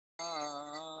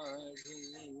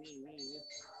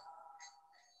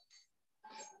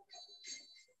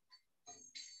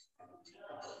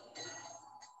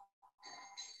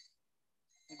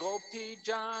Gopi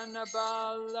Jana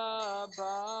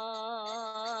Vallabha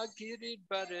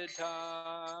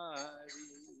Giridharadhari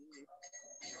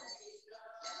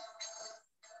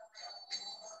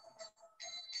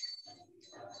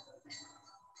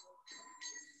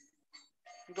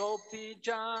Gopi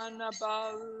Jana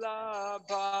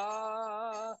Vallabha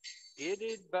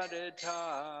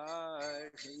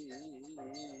Giridharadhari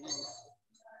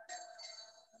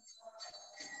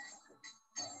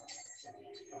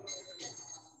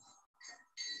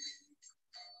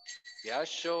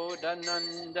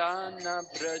Yashodanandana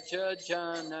Braja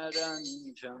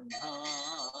Janaranjana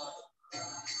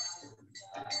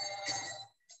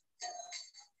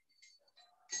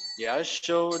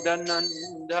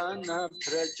Yashodanandana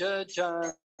Braja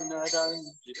Janaranjana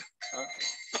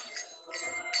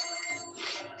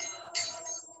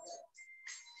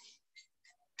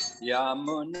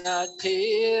Yamuna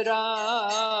Tira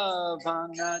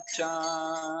Vanachari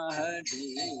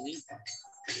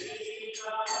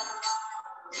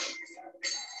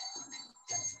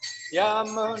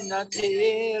Yamuna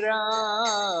Tira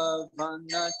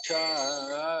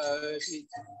Vanachari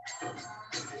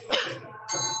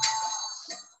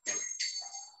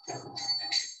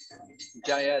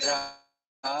Jaya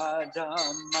Radha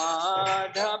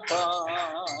Madhava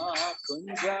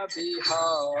Kunja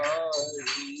Bihari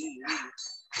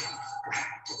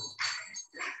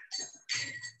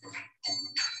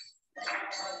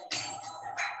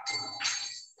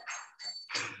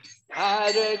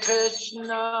Hare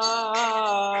Krishna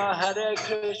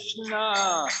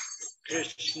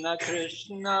Krishna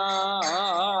Krishna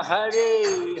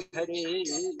Hare Hare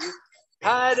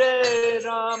Hare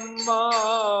Rama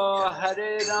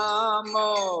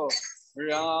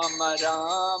Rama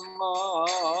Rama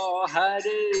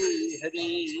Hare Hare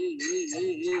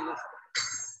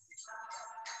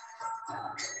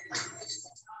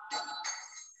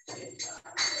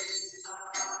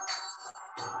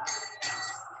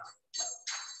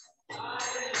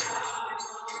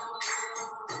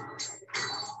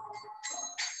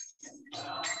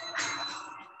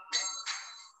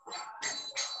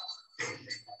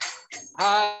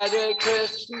Hare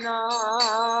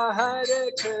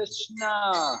Krishna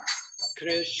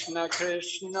Krishna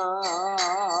Krishna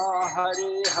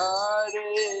Hare Hare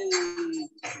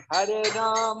Hare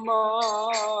Rama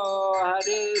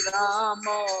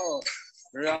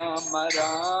Rama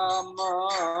Rama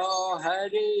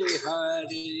Hare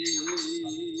Hare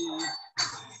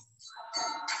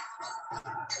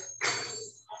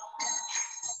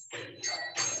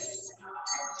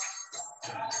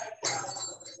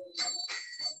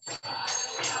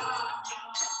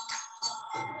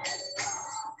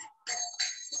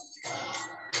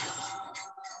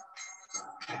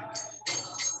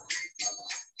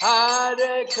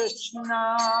Hare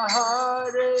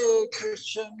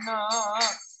Krishna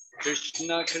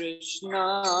Krishna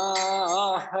Krishna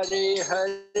Hare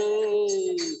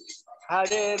Hare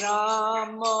Hare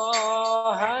Rama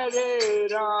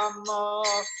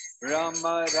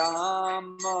Rama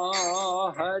Rama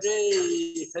Hare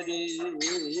Hare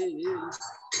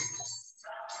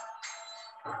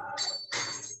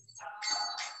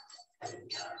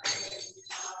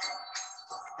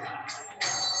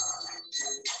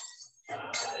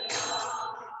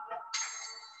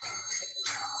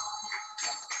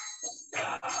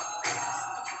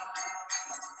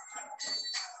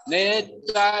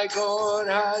Nitai Gaur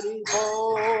Hari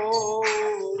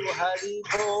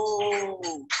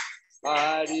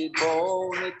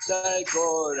Bol Nitai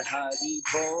Gaur Hari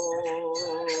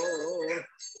Bol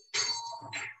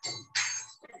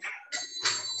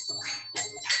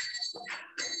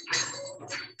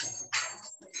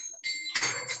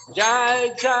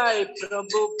Jai Jai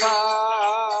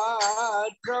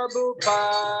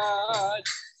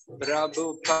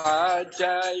Prabhupada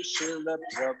Jai Srila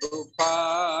Prabhupada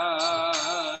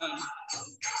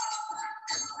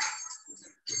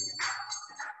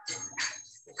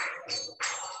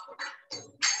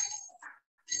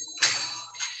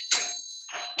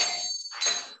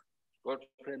God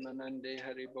Premanande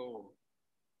Haribo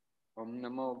Om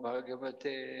Namo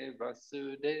Bhagavate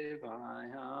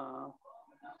Vasudevaya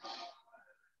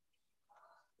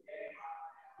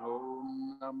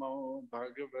Om Namo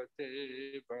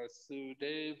Bhagavate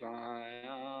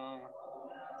Vasudevaya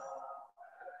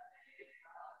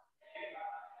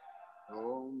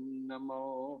Om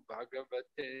Namo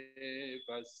Bhagavate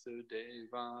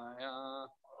Vasudevaya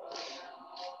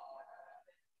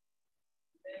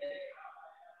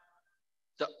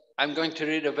So I'm going to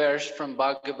read a verse from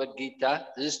Bhagavad Gita.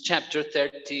 This is chapter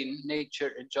 13,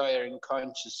 Nature, Enjoyer, and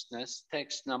Consciousness,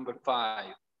 text number 5.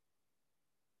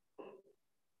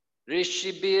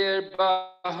 Rishibir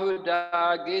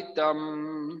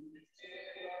Bahudagitam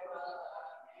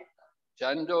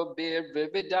Chandobir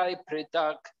Vividai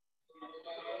Pritak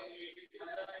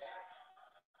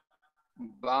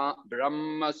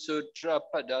Brahma Sutra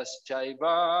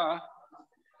Padaschaiva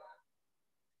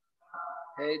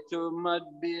Hetu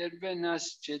Madbir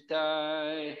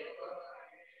Vinaschitai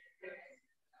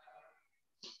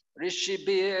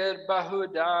Rishibir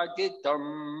Bahudagitam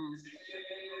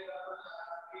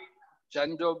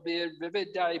Chandobir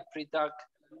Vividai Pritak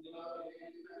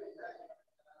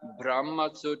Brahma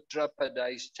Sutra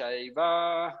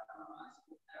Padaschaiva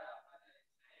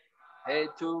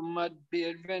Hetu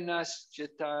Madbir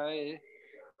Vinaschitai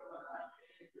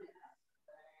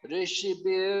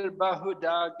Rishibir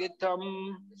Bahudagitam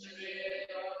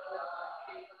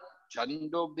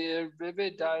Chandobir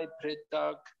Vividai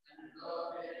Pritak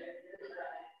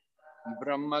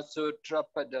Brahma Sutra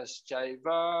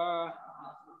Padaschaiva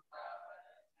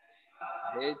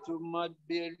Hetu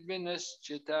Madbir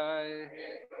Vinaschitai.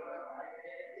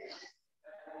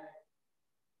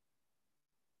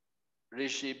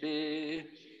 Rishibir,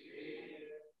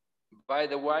 by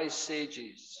the wise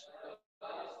sages.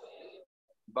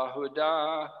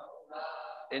 Bahuda,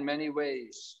 in many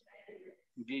ways.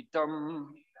 Gitam,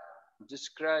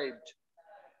 described.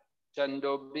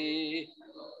 Chandobi,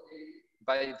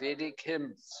 by Vedic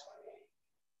hymns.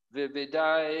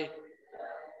 Vividai,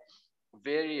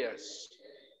 various.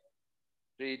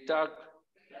 Ritak,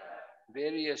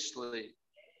 variously.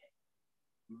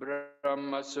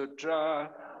 Brahma Sutra,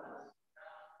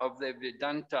 of the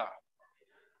Vedanta.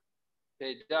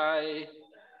 Pedai,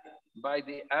 by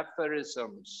the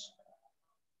aphorisms.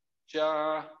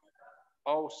 Cha,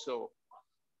 also.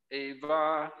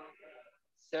 Eva,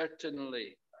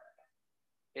 certainly.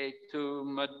 Hetu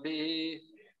madbi,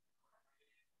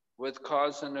 with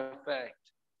cause and effect.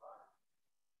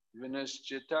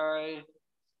 Vinaschitai,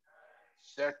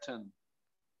 certain.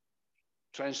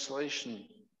 Translation: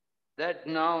 that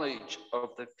knowledge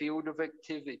of the field of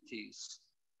activities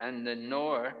and the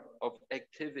knower of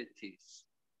activities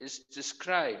is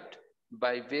described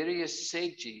by various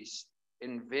sages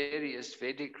in various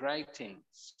Vedic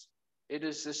writings. It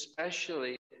is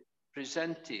especially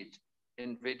presented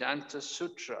in Vedanta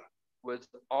Sutra with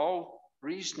all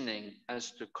reasoning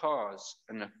as to cause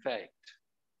and effect.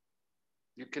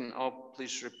 You can all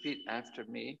please repeat after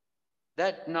me.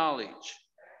 That knowledge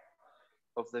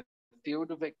of the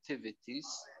field of activities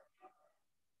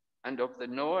and of the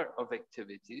knower of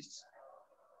activities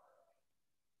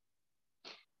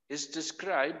is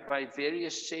described by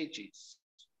various sages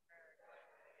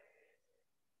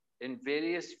in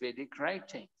various Vedic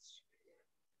writings.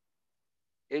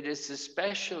 It is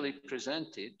especially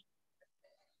presented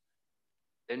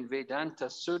in Vedanta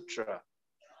Sutra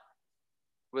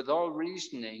with all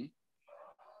reasoning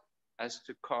as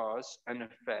to cause and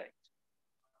effect.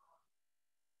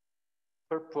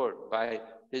 Purport by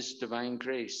His Divine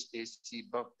Grace, A.C.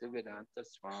 Bhakti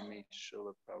Swami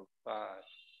Srila Prabhupada.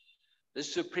 The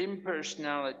Supreme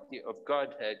Personality of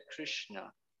Godhead,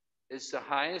 Krishna, is the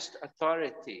highest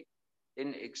authority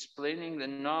in explaining the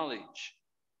knowledge.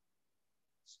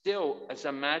 Still, as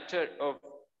a matter of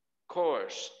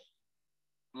course,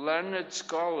 learned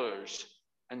scholars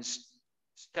and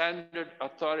standard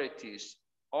authorities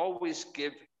always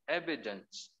give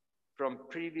evidence from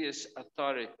previous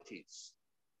authorities.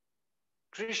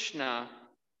 Krishna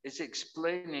is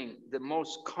explaining the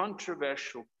most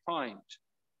controversial point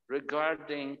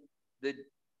regarding the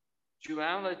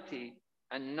duality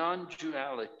and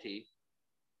non-duality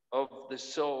of the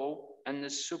soul and the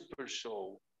super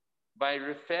soul by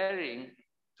referring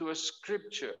to a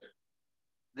scripture,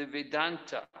 the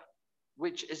Vedanta,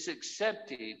 which is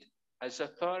accepted as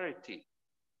authority.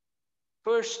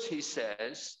 First, he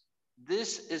says,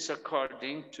 this is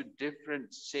according to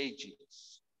different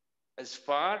sages. As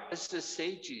far as the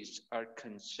sages are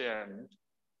concerned,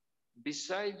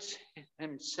 besides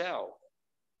himself,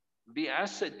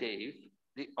 Vyasadeva,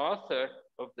 the author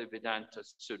of the Vedanta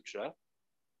Sutra,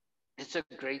 is a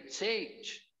great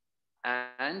sage.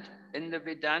 And in the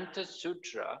Vedanta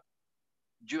Sutra,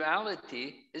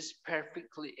 duality is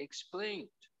perfectly explained.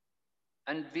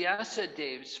 And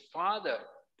Vyasadeva's father,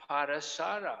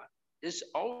 Parasara, is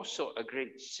also a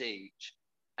great sage.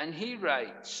 And he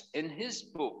writes in his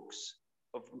books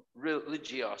of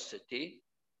religiosity,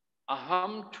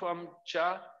 Aham Tvam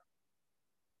Cha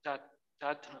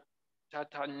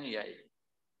Tatanyai.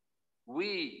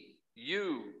 We,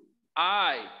 you,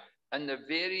 I, and the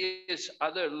various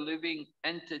other living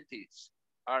entities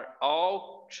are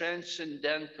all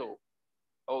transcendental,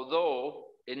 although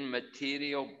in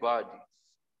material bodies.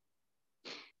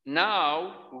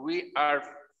 Now we are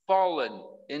fallen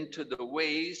into the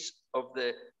ways of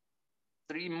the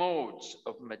three modes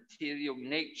of material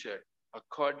nature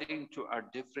according to our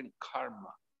different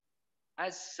karma.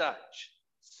 As such,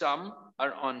 some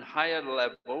are on higher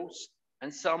levels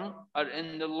and some are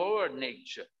in the lower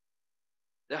nature.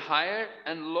 The higher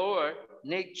and lower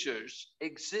natures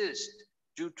exist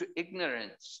due to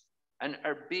ignorance and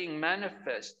are being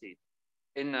manifested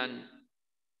in an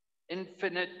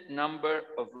infinite number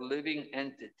of living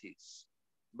entities.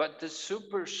 But the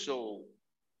super soul,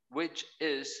 which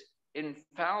is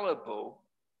infallible,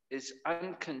 is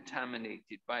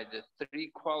uncontaminated by the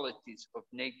three qualities of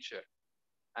nature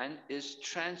and is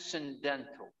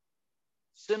transcendental.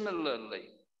 Similarly,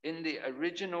 in the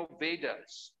original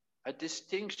Vedas, a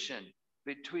distinction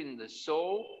between the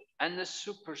soul and the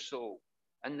super soul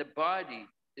and the body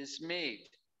is made,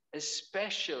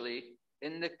 especially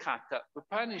in the Katha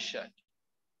Upanishad.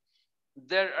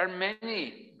 There are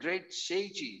many great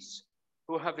sages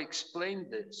who have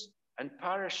explained this, and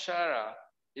Parashara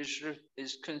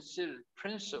is considered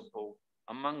principal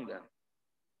among them.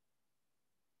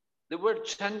 The word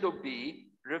Chandobi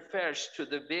refers to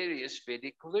the various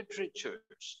Vedic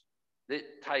literatures. The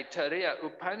Taittiriya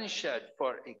Upanishad,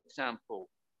 for example,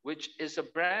 which is a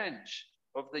branch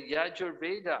of the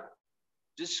Yajurveda,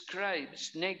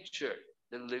 describes nature,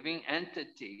 the living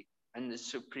entity, and the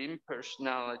Supreme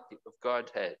Personality of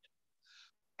Godhead.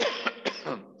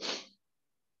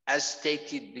 As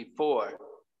stated before,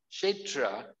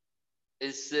 Kshetra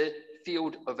is the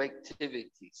field of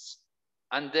activities,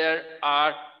 and there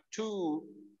are two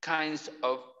kinds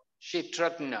of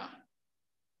Kshetrajna,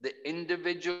 the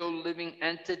individual living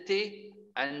entity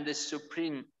and the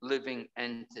supreme living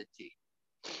entity.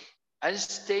 As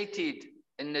stated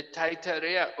in the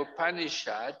Taittiriya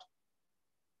Upanishad,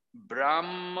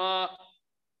 Brahma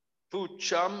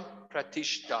Pucham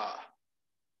Pratishta,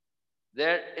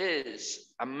 there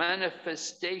is a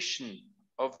manifestation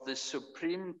of the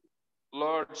Supreme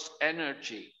Lord's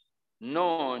energy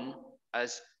known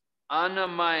as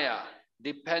Annamaya,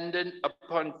 dependent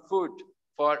upon food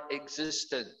for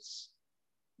existence.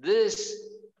 This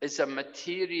is a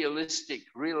materialistic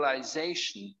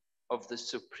realization of the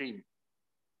Supreme.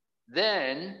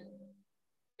 Then,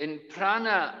 in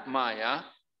Pranamaya,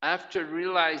 after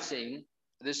realizing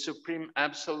the Supreme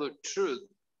Absolute Truth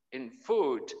in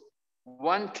food,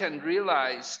 one can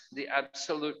realize the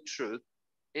Absolute Truth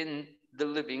in the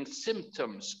living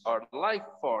symptoms or life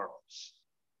forms.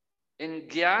 In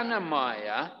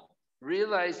Jnanamaya,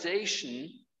 realization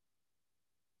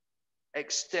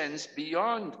extends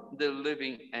beyond the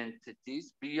living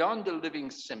entities, beyond the living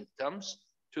symptoms,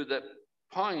 to the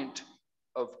point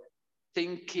of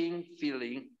thinking,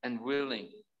 feeling, and willing.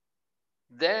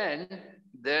 Then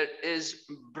there is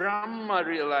Brahman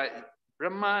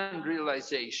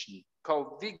realization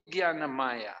called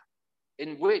Vijnanamaya,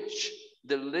 in which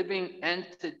the living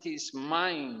entity's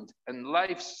mind and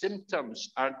life symptoms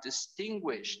are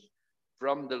distinguished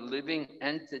from the living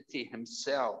entity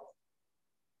himself.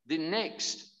 The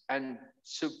next and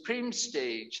supreme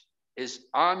stage is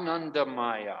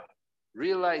Anandamaya,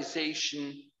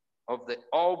 realization of the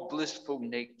all-blissful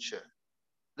nature.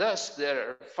 Thus, there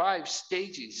are 5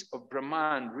 stages of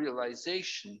Brahman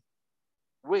realization,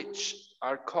 which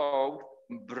are called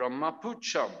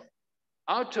Brahmapucham.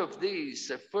 Out of these,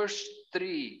 the first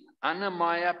 3,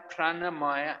 Annamaya,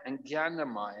 Pranamaya, and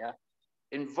Jnanamaya,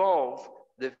 involve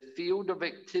the field of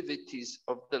activities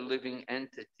of the living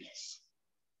entities.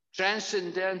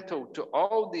 Transcendental to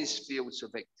all these fields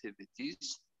of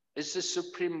activities is the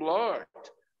Supreme Lord,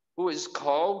 who is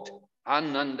called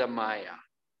Anandamaya.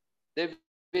 The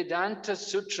Vedanta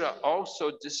Sutra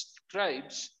also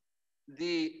describes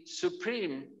the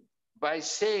Supreme by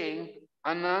saying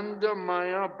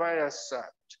Anandamaya Bhayasat.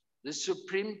 The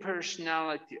Supreme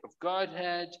Personality of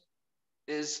Godhead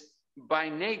is by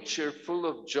nature full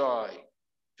of joy.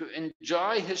 To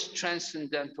enjoy his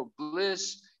transcendental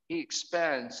bliss, he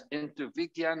expands into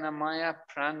Vijnanamaya,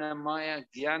 Pranamaya,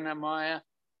 Jnanamaya,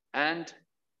 and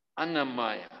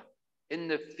Annamaya. In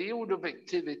the field of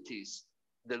activities,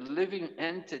 the living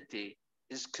entity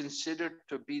is considered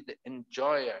to be the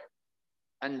enjoyer,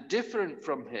 and different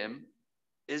from him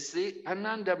is the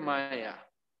Anandamaya.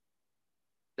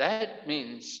 That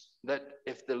means that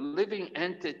if the living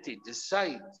entity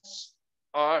decides,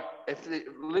 or if the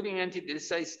living entity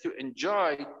decides to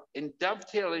enjoy in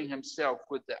dovetailing himself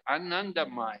with the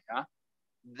Anandamaya,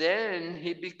 then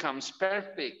he becomes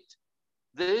perfect.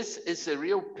 This is a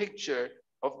real picture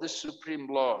of the Supreme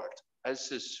Lord as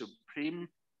the supreme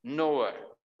knower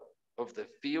of the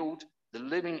field, the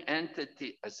living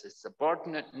entity as a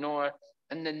subordinate knower,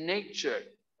 and the nature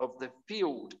of the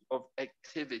field of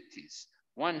activities.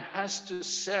 One has to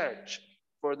search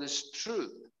for this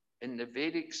truth in the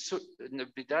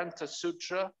Vedanta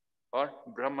Sutra or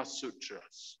Brahma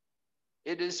Sutras.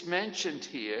 It is mentioned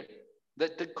here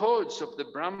that the codes of the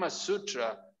Brahma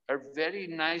Sutra are very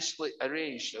nicely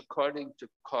arranged according to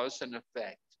cause and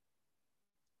effect.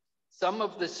 Some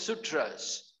of the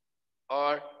sutras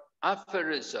or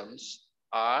aphorisms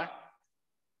are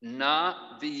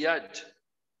na viyad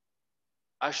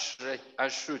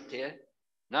ashrute,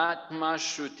 natma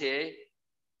shrute,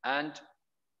 and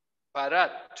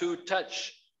parat, to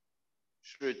touch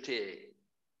shrute.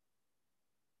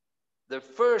 The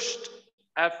first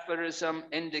aphorism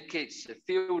indicates the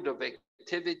field of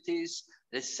activities,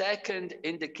 the second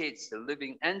indicates the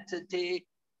living entity,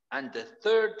 and the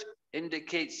third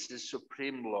indicates the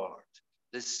Supreme Lord,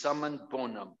 the summum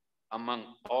bonum among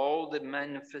all the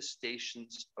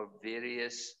manifestations of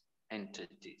various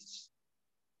entities.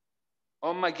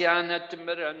 Om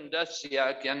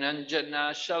Jnanatimirandasya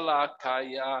Jnananjana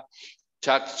Shalakaya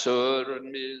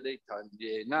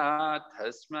Chaksurunmilitanyena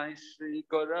Tasmai Shri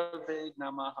Gurave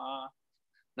Namaha.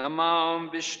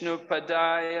 Namam Vishnu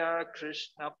Padaya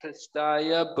Krishna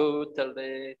Prastaya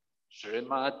Bhutale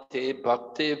Srimati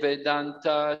Bhakti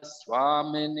Vedanta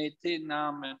Swami Niti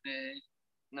Namane.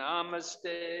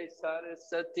 Namaste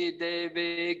Saraswati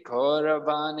Devi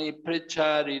Gauravani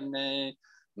Pracharine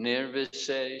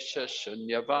Nirvishesha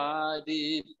Shunyavadi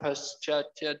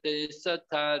Paschatya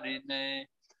Desatarine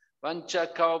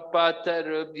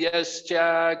Vanchakalpatarubhyascha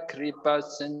Kripa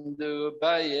Sindhu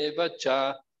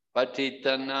Bhayevacha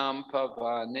Patitanam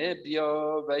Pavanebhyo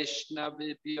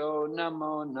Vaishnavibhyo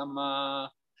Namo Namah.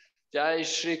 Jai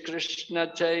Shri Krishna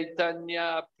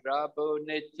Chaitanya Prabhu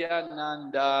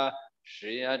Nityananda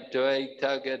Shri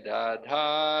Advaita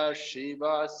Gadadhar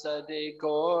Shivasadi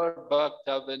Gaur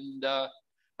Bhaktavinda.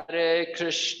 Hare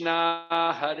Krishna,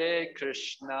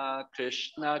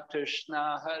 Krishna Krishna,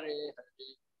 Hare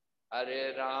Hare,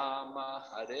 Hare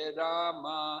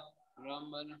Rama,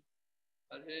 Rama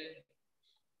Hare.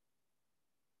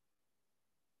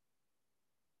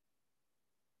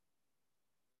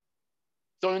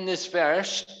 So in this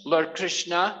verse, Lord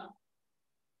Krishna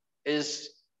is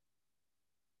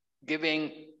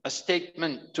giving a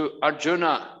statement to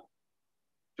Arjuna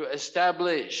to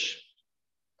establish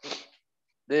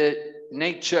the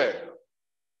nature,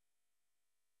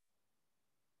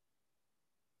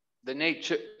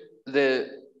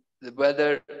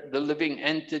 whether the living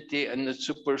entity and the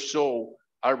super soul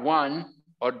are one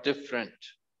or different,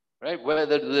 right?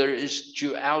 Whether there is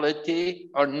duality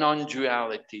or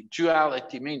non-duality.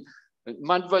 Duality means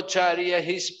Madhvacharya,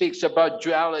 he speaks about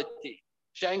duality.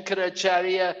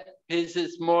 Shankaracharya, his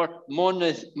is more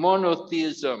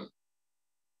monotheism.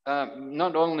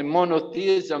 Not only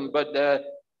monotheism, but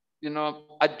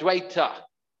Advaita.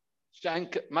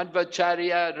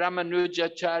 Madhvacharya,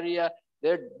 Ramanujacharya,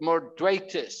 they're more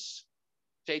Dvaitis.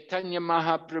 Chaitanya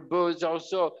Mahaprabhu is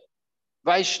also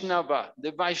Vaishnava.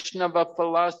 The Vaishnava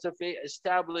philosophy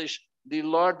established the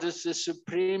Lord as the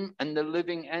supreme and the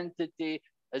living entity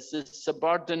as the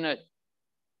subordinate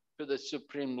to the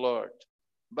Supreme Lord.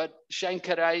 But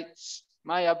Shankarites,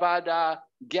 Mayavada,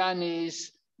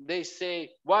 Gyanis, they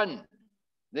say one.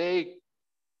 They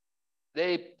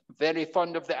very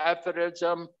fond of the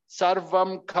aphorism,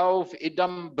 Sarvam Kauf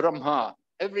Idam Brahma.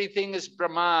 Everything is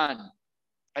Brahman.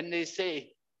 And they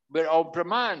say, we're all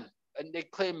Brahman. And they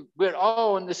claim we're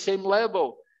all on the same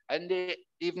level. And they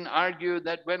even argue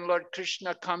that when Lord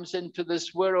Krishna comes into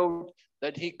this world,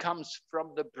 that he comes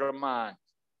from the Brahman,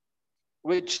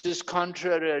 which is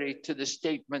contrary to the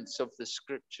statements of the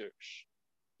scriptures.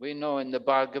 We know in the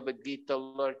Bhagavad Gita,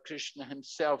 Lord Krishna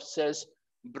himself says,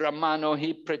 Brahmano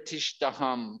hi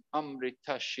pratishtaham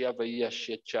amritashya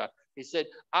vayashyacha. He said,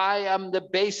 I am the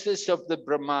basis of the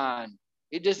Brahman.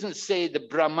 He doesn't say the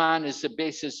Brahman is the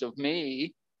basis of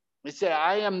me. He said,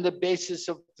 I am the basis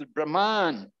of the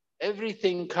Brahman.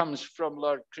 Everything comes from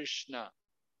Lord Krishna.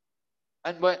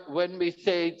 And when we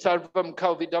say Sarvam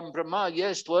Kalvidam Brahma,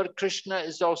 yes, Lord Krishna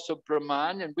is also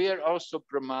Brahman and we are also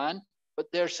Brahman, but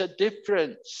there's a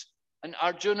difference. And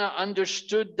Arjuna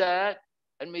understood that.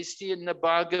 And we see in the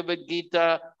Bhagavad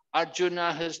Gita,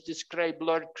 Arjuna has described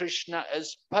Lord Krishna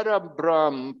as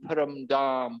Parabram,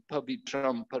 Paramdam,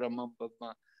 Pavitram,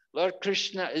 Paramabhava. Lord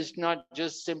Krishna is not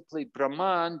just simply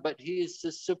Brahman, but he is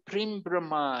the supreme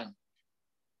Brahman.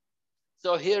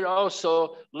 So here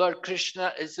also, Lord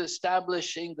Krishna is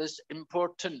establishing this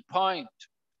important point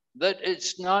that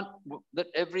it's not that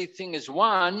everything is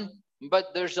one,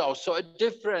 but there's also a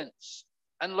difference.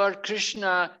 And Lord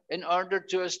Krishna, in order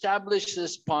to establish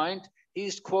this point,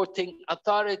 he's quoting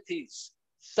authorities,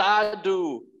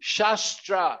 sadhu,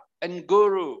 shastra, and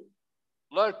guru.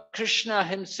 Lord Krishna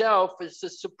himself is the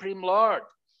Supreme Lord.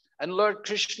 And Lord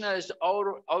Krishna has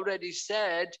already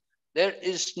said, there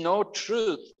is no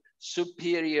truth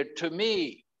superior to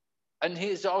me. And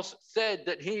he's also said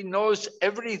that he knows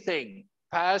everything,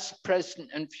 past, present,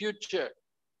 and future.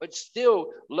 But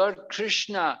still, Lord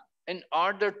Krishna, in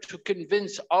order to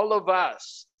convince all of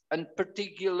us, and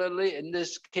particularly in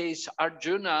this case,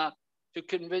 Arjuna, to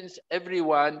convince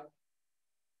everyone,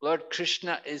 Lord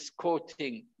Krishna is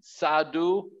quoting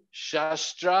Sadhu,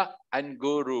 Shastra, and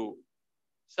Guru.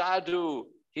 Sadhu,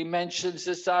 he mentions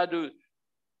the Sadhu,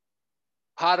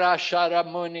 Parashara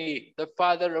Muni, the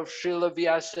father of Srila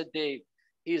Vyasadeva.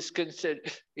 He's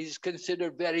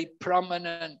considered very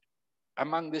prominent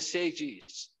among the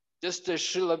sages. Just as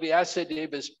Srila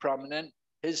Vyasadeva is prominent,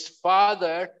 his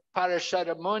father,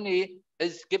 Parashara Muni,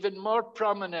 is given more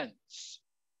prominence.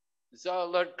 So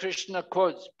Lord Krishna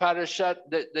quotes Parashat,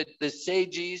 the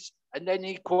sages, and then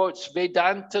he quotes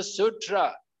Vedanta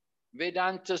Sutra.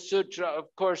 Vedanta Sutra, of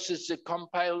course, is a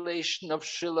compilation of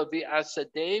Srila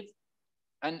Vyasadeva,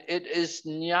 and it is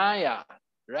Nyaya,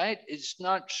 right? It's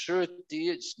not Shruti,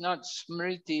 it's not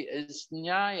Smriti, it's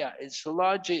Nyaya, it's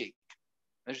logic.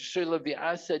 And Srila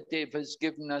Vyasadeva has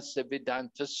given us the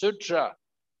Vedanta Sutra.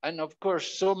 And of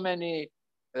course, so many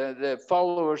the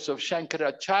followers of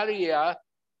Shankaracharya,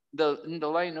 in the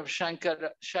line of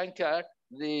Shankar,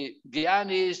 the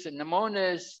Gyanis and the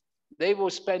Monas, they will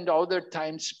spend all their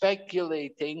time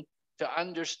speculating to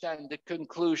understand the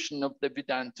conclusion of the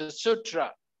Vedanta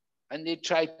Sutra. And they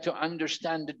try to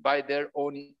understand it by their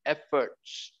own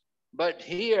efforts. But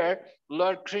here,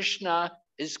 Lord Krishna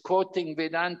is quoting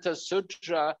Vedanta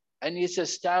Sutra, and he's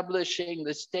establishing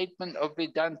the statement of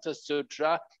Vedanta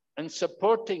Sutra and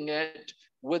supporting it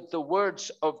with the words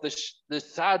of the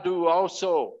sadhu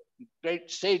also,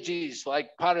 great sages like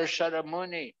Parashara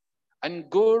Muni, and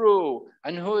Guru.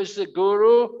 And who is the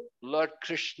Guru? Lord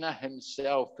Krishna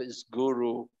himself is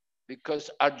Guru, because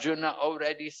Arjuna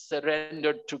already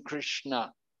surrendered to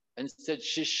Krishna and said,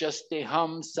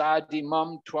 Shishyasteham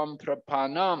sadimam tvam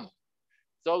prapanam.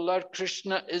 So Lord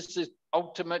Krishna is the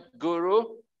ultimate Guru,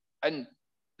 and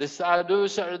the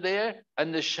sadhus are there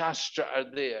and the shastra are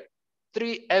there.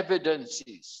 Three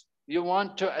evidences. You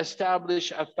want to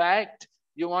establish a fact,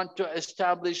 you want to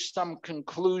establish some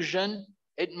conclusion,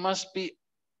 it must be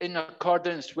in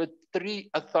accordance with three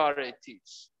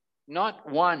authorities, not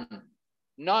one,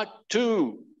 not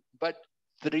two, but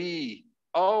three.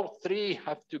 All three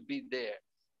have to be there.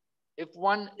 If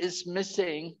one is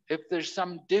missing, if there's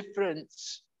some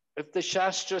difference, if the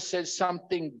Shastra says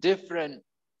something different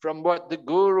from what the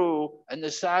Guru and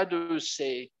the Sadhus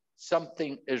say,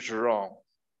 something is wrong.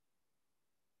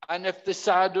 And if the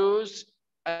Sadhus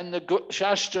and the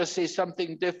Shastra say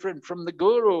something different from the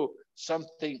Guru,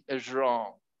 something is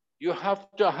wrong. You have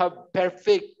to have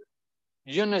perfect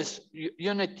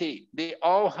unity. They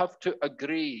all have to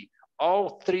agree.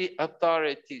 All three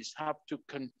authorities have to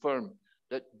confirm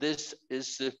that this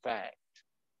is the fact.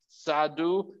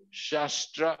 Sadhu,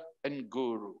 Shastra, and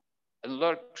Guru. And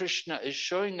Lord Krishna is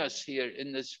showing us here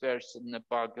in this verse in the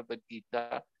Bhagavad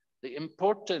Gita the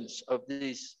importance of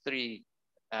these three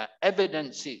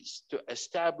evidences to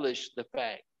establish the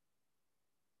fact.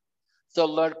 So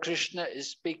Lord Krishna is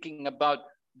speaking about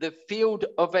the field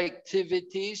of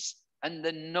activities and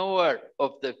the knower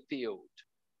of the field.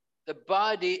 The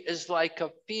body is like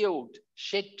a field,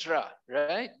 kshetra,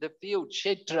 right? The field,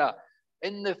 kshetra.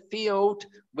 In the field,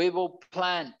 we will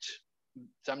plant.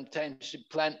 Sometimes we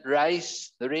plant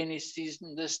rice, the rainy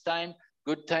season this time,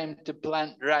 good time to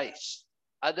plant rice.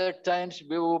 Other times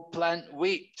we will plant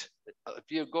wheat. If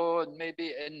you go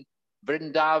maybe in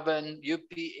Vrindavan,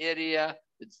 UP area,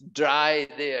 it's dry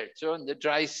there. So in the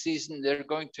dry season, they're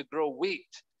going to grow wheat.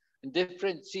 In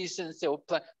different seasons, they will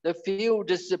plant. The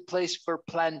field is the place for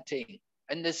planting.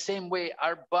 In the same way,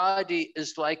 our body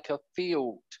is like a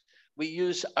field. We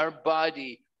use our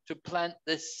body to plant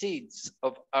the seeds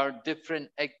of our different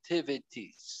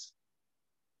activities.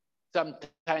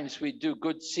 Sometimes we do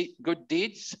good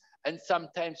deeds, and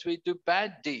sometimes we do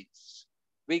bad deeds.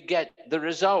 We get the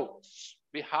results.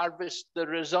 We harvest the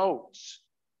results.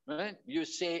 Right? You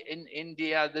say in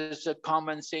India, there's a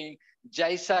common saying,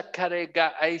 Jaisa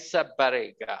karega, aisa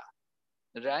barega.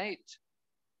 Right?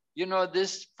 You know,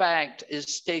 this fact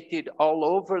is stated all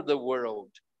over the world.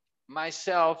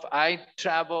 Myself, I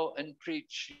travel and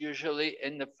preach usually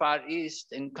in the Far East,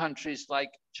 in countries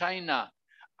like China.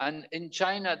 And in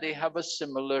China, they have a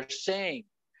similar saying.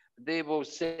 They will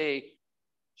say,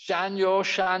 Shan yo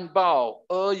shan bao,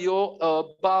 yo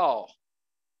bao.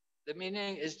 The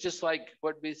meaning is just like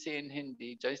what we say in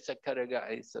Hindi, Jaisa karega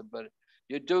aisa bar.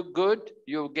 You do good,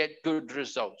 you'll get good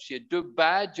results. You do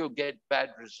bad, you'll get bad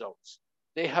results.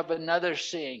 They have another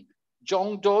saying,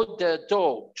 Zhong do de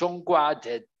do, zhong gua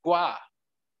de gua.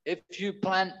 If you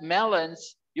plant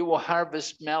melons, you will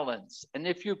harvest melons. And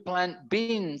if you plant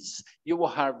beans, you will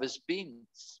harvest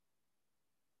beans.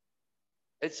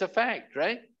 It's a fact,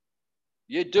 right?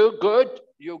 You do good,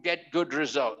 you get good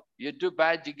result. You do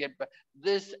bad, you get bad.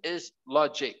 This is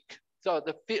logic. So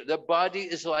the body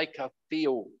is like a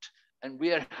field, and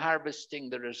we are harvesting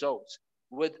the results.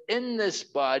 Within this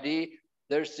body,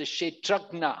 there's the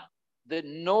Kshetrajna, the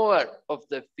knower of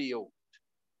the field.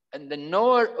 And the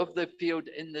knower of the field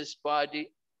in this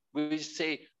body, we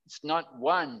say it's not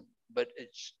one, but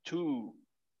it's two.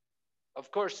 Of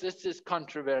course, this is a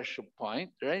controversial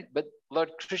point, right? But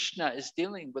Lord Krishna is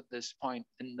dealing with this point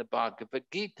in the Bhagavad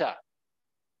Gita,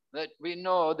 that we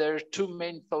know there are two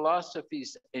main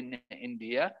philosophies in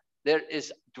India. There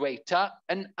is Dvaita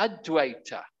and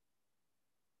Advaita.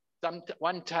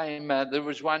 One time there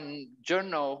was one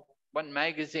journal, one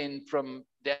magazine from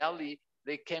Delhi.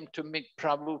 They came to meet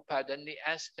Prabhupada and they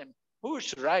asked him,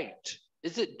 who's right?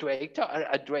 Is it Dvaita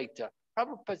or Advaita?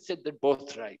 Prabhupada said they're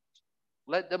both right.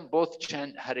 Let them both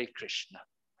chant Hare Krishna.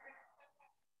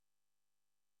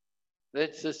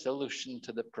 That's the solution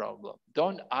to the problem.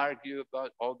 Don't argue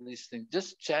about all these things.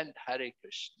 Just chant Hare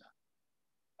Krishna.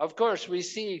 Of course, we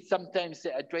see sometimes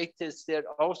the Advaitas, they're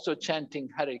also chanting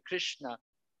Hare Krishna,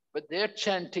 but their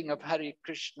chanting of Hare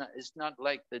Krishna is not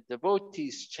like the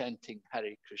devotees chanting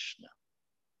Hare Krishna.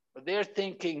 But they're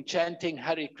thinking, chanting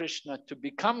Hare Krishna to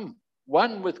become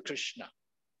one with Krishna,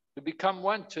 to become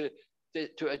one, to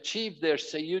achieve their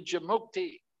Sayuja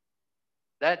Mukti.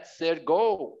 That's their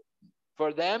goal.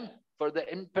 For them, for the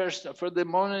impersonal, for the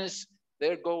monists,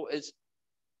 their goal is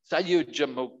Sayuja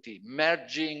Mukti,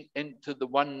 merging into the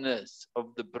oneness of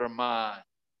the Brahman.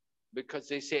 Because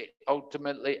they say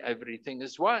ultimately everything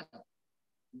is one.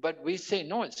 But we say,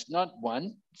 no, it's not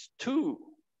one, it's two.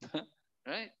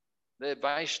 Right? The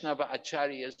Vaishnava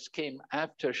Acharyas came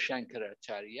after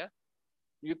Shankaracharya.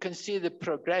 You can see the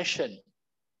progression.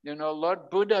 You know, Lord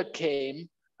Buddha came,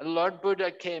 and Lord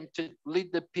Buddha came to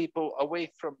lead the people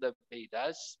away from the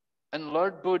Vedas. And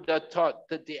Lord Buddha taught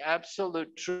that the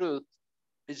absolute truth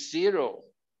is zero.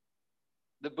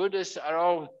 The Buddhists are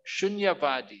all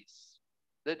Shunyavadis,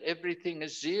 that everything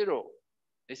is zero.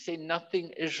 They say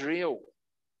nothing is real.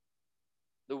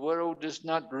 The world is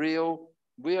not real.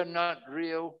 We are not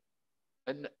real.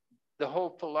 And the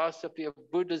whole philosophy of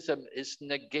Buddhism is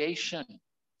negation.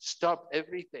 Stop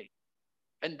everything.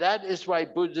 And that is why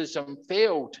Buddhism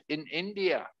failed in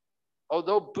India.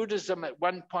 Although Buddhism at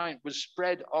one point was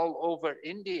spread all over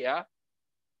India,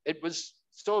 it was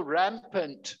so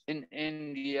rampant in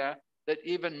India that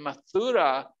even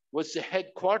Mathura was the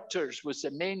headquarters, was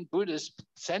the main Buddhist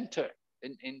center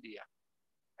in India.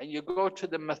 And you go to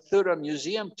the Mathura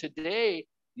Museum today,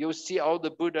 you'll see all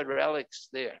the Buddha relics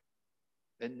there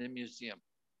in the museum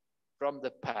from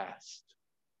the past.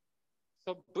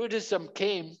 So Buddhism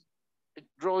came, it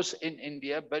grows in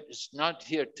India, but it's not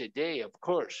here today, of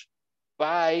course,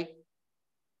 by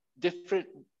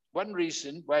one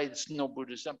reason why it's no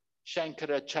Buddhism,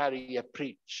 Shankaracharya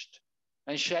preached.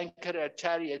 And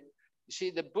Shankaracharya, you see,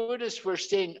 the Buddhists were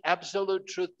saying absolute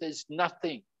truth is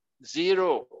nothing,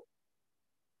 zero.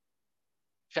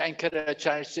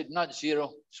 Shankaracharya said, not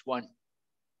zero, it's one.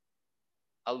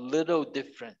 A little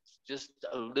difference, just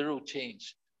a little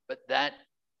change. But that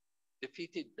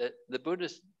defeated the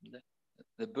Buddhists.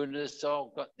 The Buddhists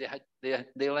all got,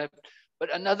 they left.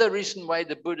 But another reason why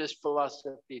the Buddhist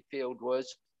philosophy failed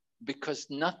was because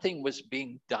nothing was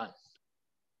being done.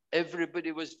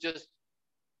 Everybody was just,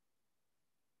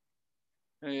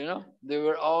 you know, they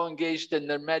were all engaged in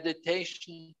their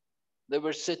meditation. They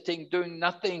were sitting doing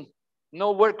nothing.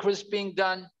 No work was being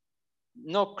done.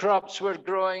 No crops were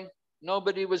growing.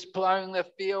 Nobody was plowing the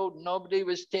field. Nobody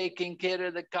was taking care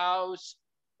of the cows.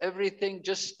 Everything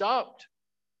just stopped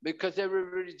because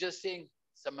everybody just saying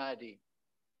samadhi.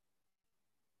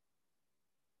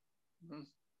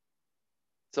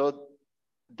 So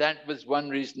that was one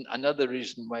reason, another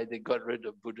reason why they got rid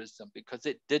of Buddhism, because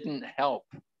it didn't help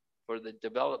for the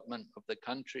development of the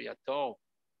country at all.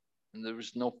 And there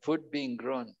was no food being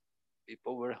grown.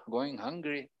 People were going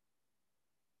hungry.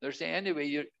 They're saying, anyway,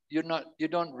 you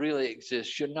don't really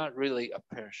exist. You're not really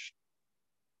a person.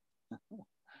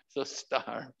 So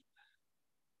starve.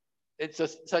 It's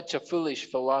such a foolish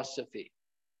philosophy.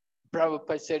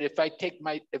 Prabhupada said, if I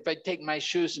take my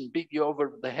shoes and beat you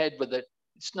over the head with it,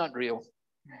 it's not real.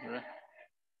 Right?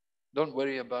 Don't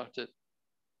worry about it.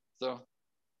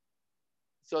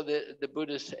 So the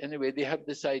Buddhists, anyway, they have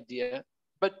this idea,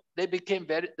 but they became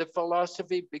the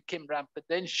philosophy became rampant.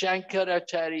 Then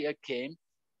Shankaracharya came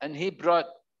and he brought,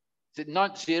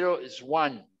 not zero is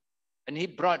one. And he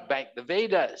brought back the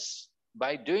Vedas.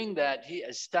 By doing that, he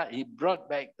brought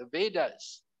back the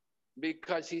Vedas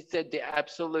because he said the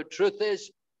absolute truth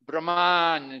is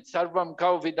Brahman, and Sarvam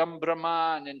Kauvidam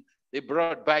Brahman, and they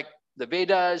brought back the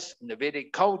Vedas and the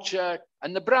Vedic culture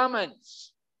and the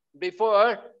Brahmins.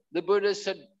 Before, the Buddhists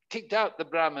had kicked out the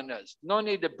Brahmanas. No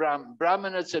need of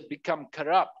Brahmanas had become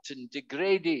corrupt and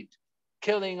degraded,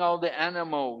 killing all the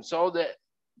animals, all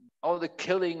the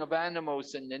killing of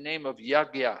animals in the name of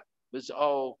yagya was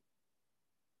all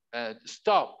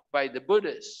stopped by the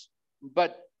Buddhists.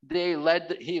 But he led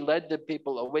the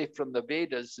people away from the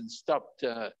Vedas and stopped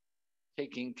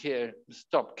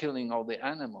stopped killing all the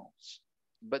animals.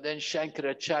 But then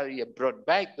Shankaracharya brought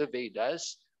back the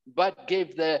Vedas, but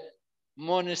gave the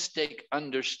monastic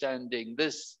understanding,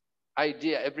 this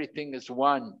idea everything is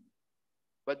one.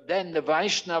 But then the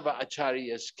Vaishnava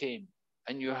acharyas came,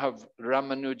 and you have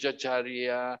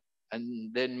Ramanujacharya,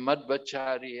 and then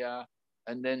Madhvacharya,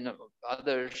 and then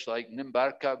others like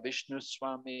Nimbarka, Vishnu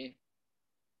Swami.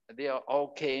 They all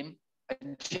came,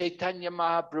 and Chaitanya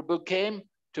Mahaprabhu came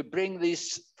to bring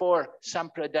these four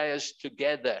sampradayas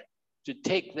together, to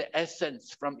take the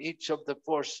essence from each of the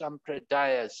four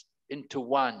sampradayas into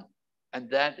one. And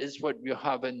that is what you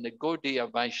have in the Gaudiya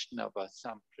Vaishnava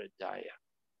Sampradaya.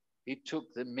 He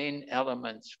took the main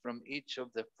elements from each of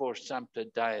the four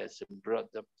sampradayas and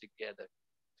brought them together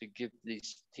to give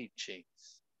these teachings.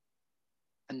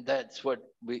 And that's what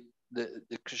the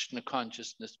Krishna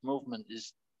consciousness movement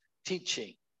is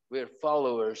teaching. We're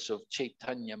followers of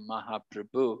Chaitanya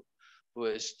Mahaprabhu, who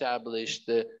established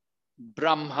the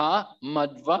Brahma,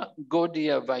 Madhva,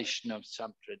 Gaudiya Vaishnava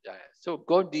Sampradaya. So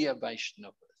Gaudiya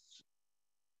Vaishnavas.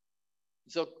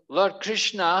 So Lord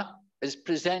Krishna is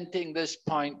presenting this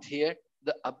point here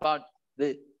about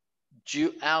the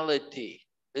duality.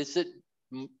 Is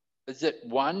it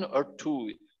one or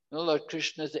two? Lord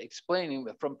Krishna is explaining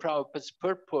from Prabhupada's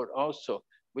purport also.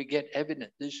 We get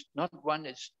evidence. There's not one,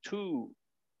 it's two.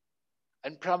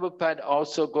 And Prabhupada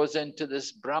also goes into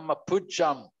this Brahma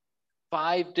Pujam,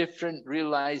 5 different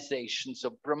realizations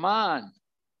of Brahman.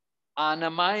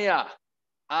 Anamaya.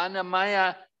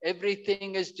 Anamaya,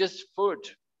 everything is just food.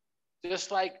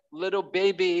 Just like little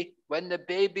baby, when the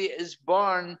baby is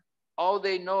born, all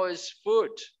they know is food.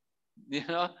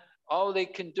 All they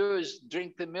can do is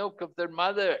drink the milk of their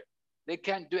mother. They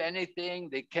can't do anything.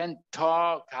 They can't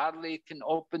talk, hardly can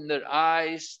open their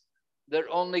eyes. Their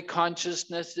only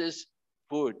consciousness is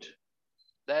food.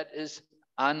 That is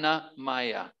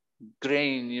anamaya,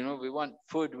 grain. We want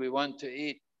food, we want to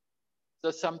eat.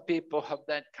 So some people have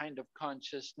that kind of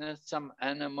consciousness, some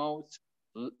animals,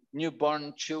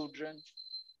 newborn children.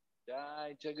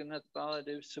 Jai Jagannath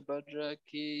Baladev Subhadra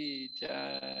ki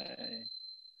jai.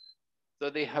 So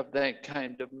they have that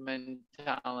kind of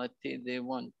mentality. They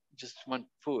just want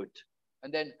food.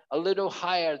 And then a little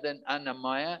higher than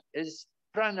anamaya is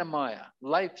pranamaya,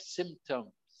 life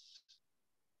symptoms.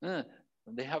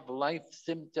 They have life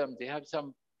symptoms. They have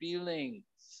some feelings.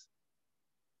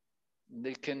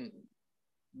 They can.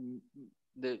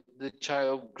 The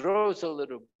child grows a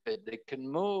little bit. They can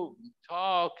move,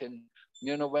 talk, and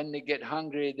when they get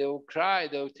hungry, they'll cry.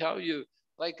 They'll tell you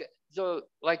like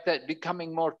that,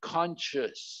 becoming more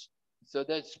conscious. So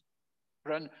that's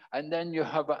and then you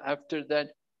have after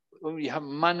that you have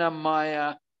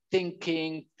manamaya,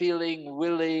 thinking, feeling,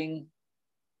 willing,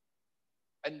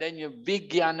 and then you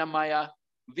Vijnanamaya,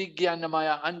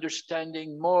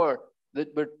 understanding more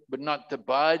that but not the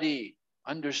body.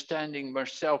 Understanding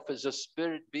myself as a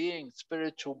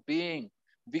spiritual being,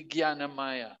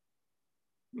 Vijnanamaya.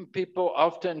 People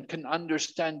often can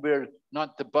understand we're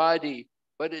not the body,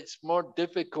 but it's more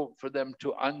difficult for them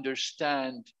to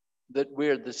understand that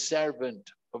we're the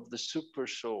servant of the super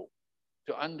soul.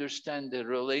 To understand the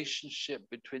relationship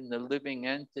between the living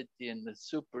entity and the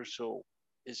super soul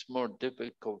is more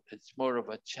difficult. It's more of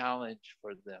a challenge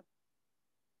for them.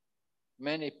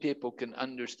 Many people can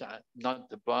understand not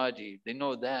the body, they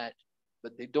know that,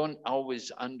 but they don't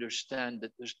always understand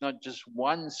that there's not just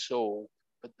one soul,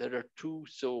 but there are two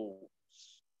souls.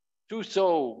 Two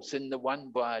souls in the one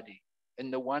body,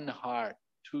 in the one heart,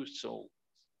 two souls.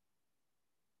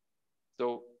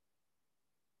 So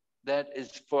that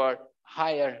is for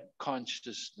higher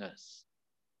consciousness.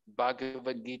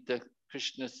 Bhagavad Gita,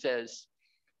 Krishna says,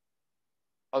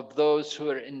 of those who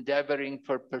are endeavoring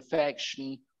for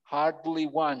perfection, hardly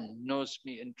one knows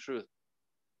me in truth.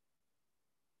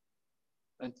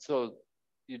 And so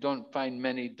you don't find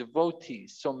many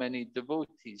devotees, so many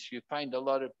devotees. You find a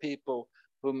lot of people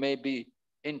who may be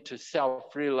into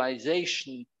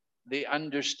self-realization. They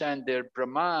understand their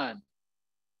Brahman,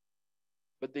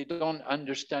 but they don't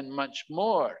understand much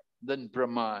more than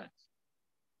Brahman.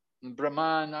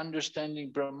 Brahman,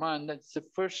 understanding Brahman, that's the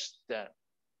first step.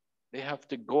 They have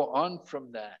to go on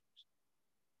from that.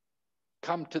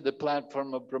 Come to the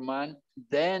platform of Brahman,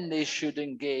 then they should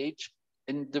engage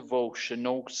in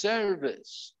devotional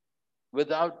service.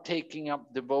 Without taking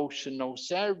up devotional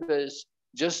service,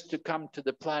 just to come to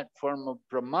the platform of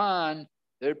Brahman,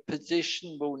 their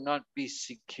position will not be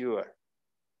secure.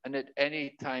 And at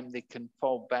any time they can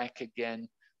fall back again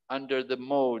under the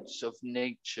modes of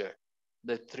nature,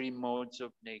 the three modes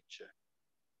of nature.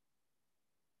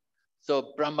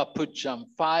 So Brahmapucham,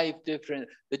 5 different,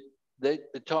 the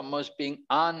topmost being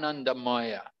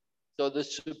Anandamaya. So the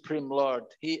Supreme Lord,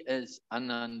 he is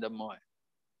Anandamaya.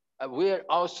 We're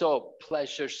also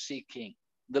pleasure seeking.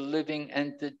 The living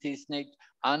entities need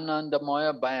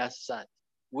Anandamaya Bayasat.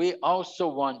 We also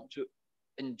want to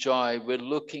enjoy, we're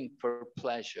looking for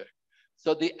pleasure.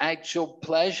 So the actual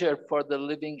pleasure for the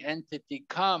living entity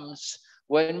comes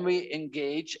when we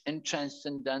engage in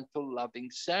transcendental loving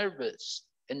service,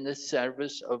 in the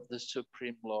service of the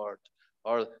Supreme Lord,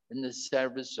 or in the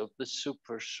service of the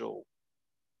Super Soul.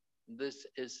 This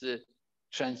is the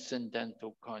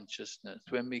transcendental consciousness,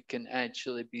 when we can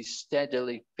actually be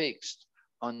steadily fixed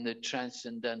on the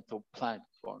transcendental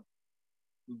platform.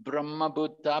 Brahma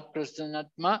Buddha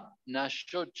Prasanatma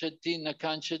Nashochati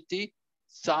Nakanchati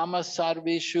Sama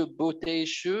Sarveshu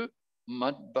Bhuteshu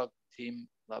Mad Bhaktim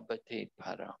Labate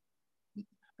Para.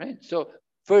 Right? So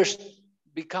first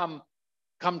come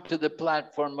to the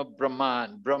platform of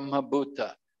Brahman, Brahma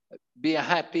Buddha. Be a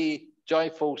happy,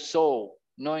 joyful soul,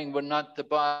 knowing we're not the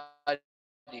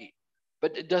body.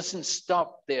 But it doesn't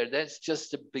stop there. That's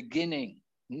just the beginning.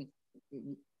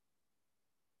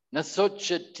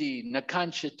 Nasochati,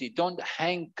 nakanchati, don't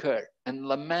hanker and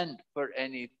lament for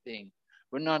anything.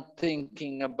 We're not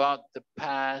thinking about the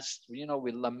past. You know,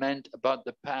 we lament about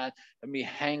the past and we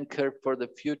hanker for the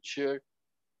future.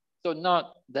 So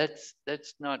that's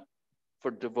not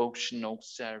for devotional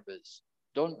service.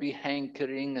 Don't be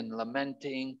hankering and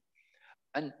lamenting.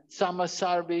 And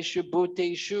samasarveshu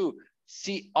bhuteshu,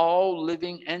 see all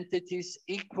living entities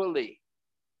equally.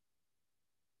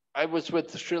 I was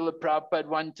with Srila Prabhupada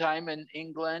one time in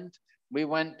England. We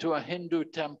went to a Hindu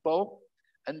temple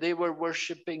and they were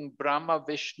worshipping Brahma,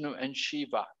 Vishnu, and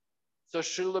Shiva. So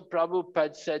Srila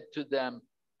Prabhupada said to them,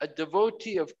 a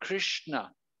devotee of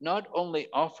Krishna not only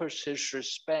offers his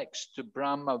respects to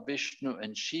Brahma, Vishnu,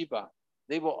 and Shiva,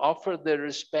 they will offer their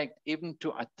respect even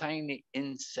to a tiny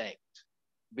insect,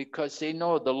 because they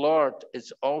know the Lord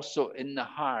is also in the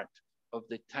heart of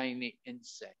the tiny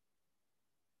insect.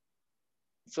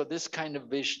 So this kind of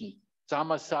vision,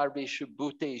 samasarveshu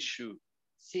bhuteshu,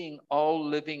 seeing all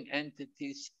living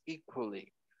entities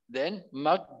equally, then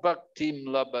mad bhaktim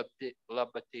labate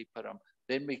param,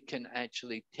 then we can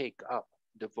actually take up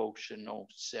devotional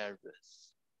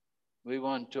service. We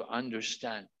want to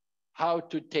understand how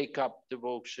to take up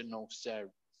devotional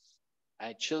service.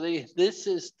 Actually, this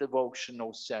is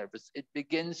devotional service. It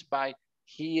begins by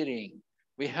hearing.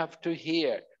 We have to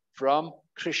hear from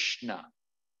Krishna.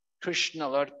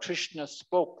 Lord Krishna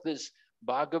spoke this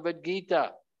Bhagavad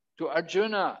Gita to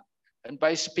Arjuna. And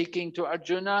by speaking to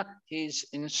Arjuna, he's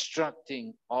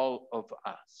instructing all of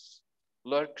us.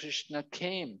 Lord Krishna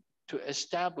came to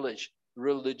establish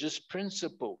religious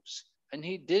principles, and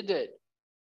he did it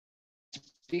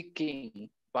speaking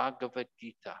Bhagavad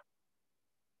Gita.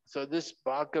 So this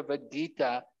Bhagavad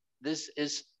Gita, this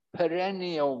is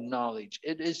perennial knowledge.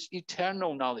 It is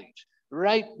eternal knowledge.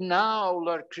 Right now,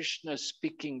 Lord Krishna is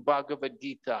speaking Bhagavad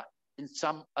Gita in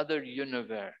some other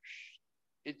universe.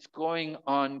 It's going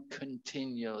on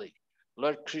continually.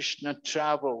 Lord Krishna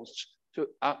travels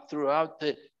throughout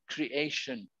the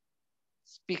creation,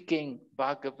 speaking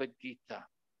Bhagavad Gita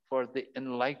for the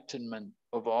enlightenment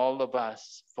of all of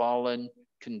us fallen,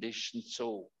 conditioned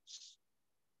souls.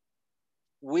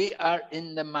 We are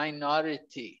in the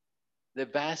minority. The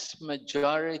vast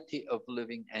majority of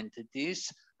living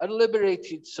entities are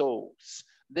liberated souls.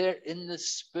 They're in the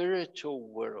spiritual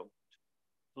world.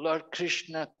 Lord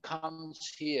Krishna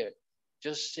comes here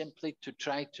just simply to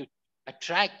try to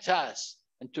attract us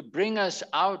and to bring us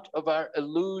out of our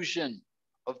illusion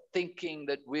of thinking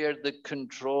that we are the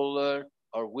controller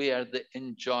or we are the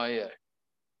enjoyer.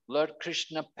 Lord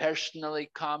Krishna personally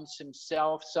comes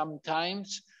himself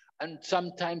sometimes And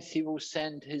sometimes he will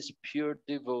send his pure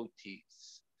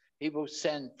devotees. He will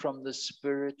send from the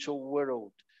spiritual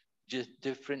world just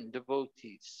different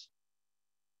devotees.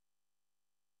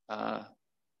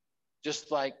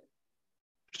 Just like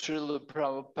Srila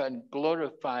Prabhupada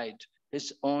glorified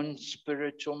his own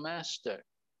spiritual master,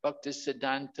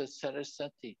 Bhaktisiddhanta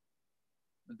Saraswati,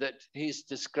 that he's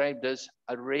described as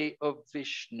a ray of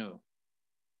Vishnu.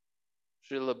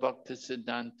 Srila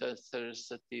Bhaktisiddhanta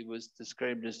Saraswati was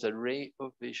described as a ray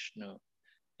of Vishnu.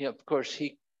 Of course,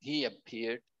 he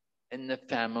appeared in the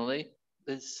family,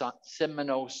 the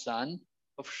seminal son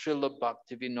of Srila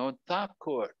Bhaktivinoda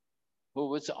Thakur, who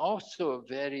was also a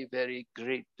very, very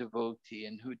great devotee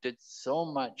and who did so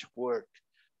much work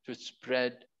to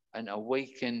spread and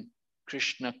awaken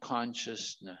Krishna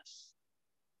consciousness,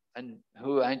 and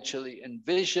who actually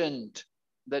envisioned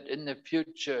that in the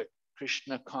future,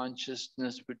 Krishna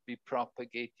consciousness would be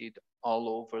propagated all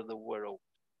over the world.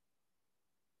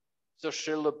 So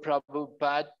Srila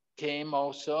Prabhupada came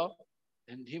also,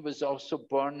 and he was also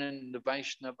born in the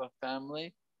Vaishnava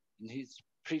family, and he's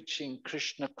preaching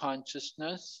Krishna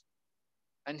consciousness,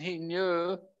 and he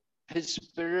knew his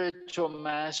spiritual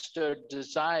master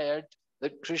desired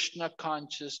that Krishna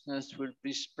consciousness would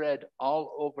be spread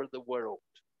all over the world.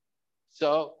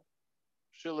 So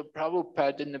Srila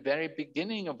Prabhupada, in the very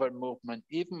beginning of our movement,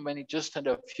 even when he just had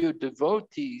a few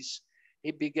devotees,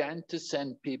 he began to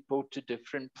send people to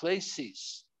different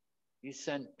places. He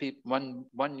sent people,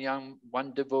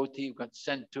 one devotee got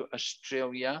sent to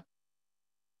Australia.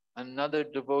 Another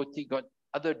devotee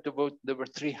there were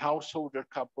 3 householder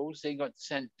couples, they got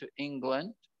sent to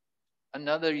England.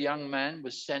 Another young man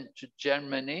was sent to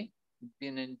Germany, he'd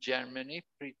been in Germany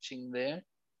preaching there.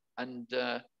 And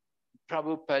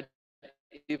Prabhupada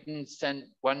even sent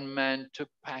one man to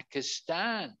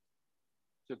Pakistan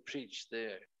to preach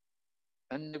there.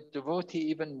 And the devotee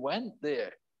even went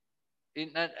there.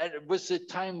 It was a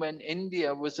time when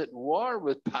India was at war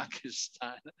with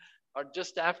Pakistan, or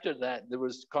just after that, there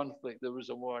was conflict, there was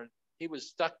a war. He was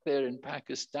stuck there in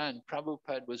Pakistan.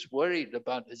 Prabhupada was worried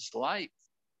about his life.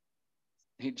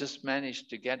 He just managed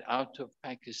to get out of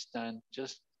Pakistan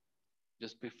just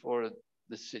before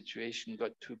the situation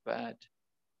got too bad.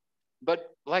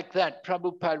 But like that,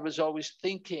 Prabhupada was always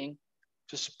thinking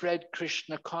to spread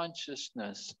Krishna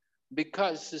consciousness,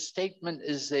 because the statement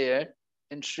is there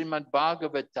in Srimad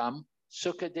Bhagavatam.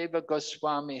 Sukadeva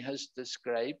Goswami has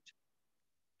described,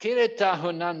 Kirita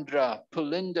Hunandra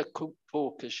Pulinda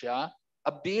Kupokasha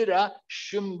Abira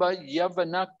Shumba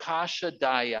Yavana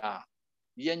Kashadaya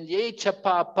Yanye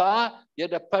Chapapa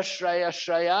Yadapashraya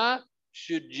Shraya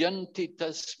Shudyanti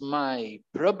Tasmai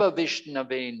Prabha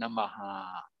Vishnave Namaha.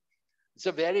 It's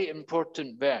a very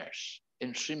important verse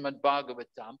in Srimad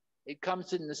Bhagavatam. It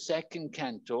comes in the 2nd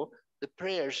canto, the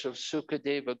prayers of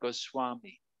Sukadeva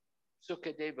Goswami.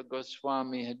 Sukadeva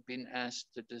Goswami had been asked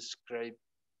to describe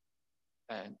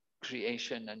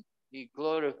creation, and he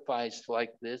glorifies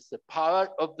like this the power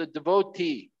of the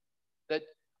devotee, that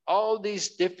all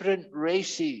these different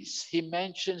races, he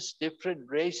mentions different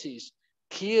races.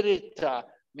 Kirita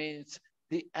means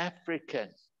the African.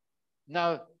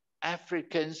 Now,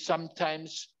 Africans,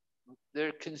 sometimes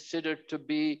they're considered to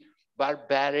be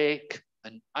barbaric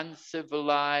and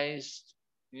uncivilized,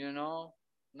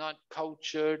 not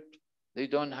cultured. They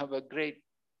don't have a great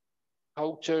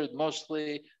culture,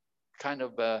 mostly kind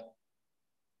of a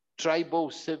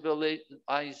tribal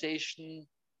civilization.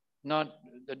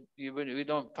 We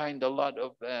don't find a lot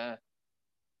of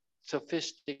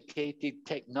sophisticated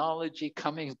technology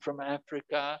coming from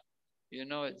Africa.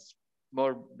 It's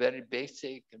more very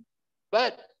basic.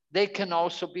 But they can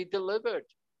also be delivered.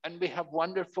 And we have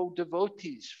wonderful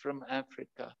devotees from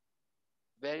Africa.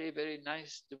 Very, very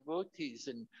nice devotees.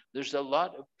 And there's a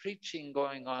lot of preaching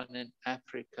going on in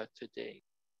Africa today.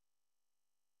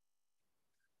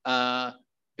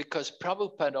 Because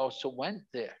Prabhupada also went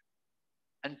there.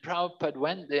 And Prabhupada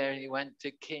went there, he went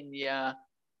to Kenya,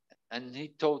 and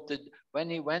he told that when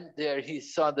he went there, he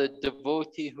saw the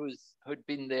devotee who'd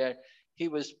been there. He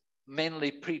was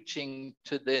mainly preaching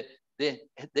to the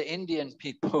Indian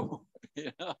people.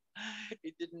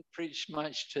 He didn't preach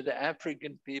much to the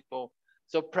African people.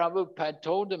 So Prabhupada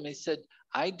told him, he said,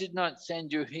 I did not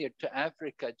send you here to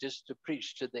Africa just to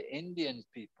preach to the Indian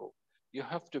people. You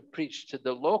have to preach to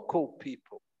the local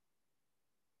people.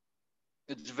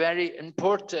 It's very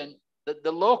important that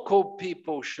the local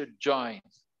people should join.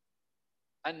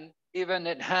 And even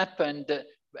it happened that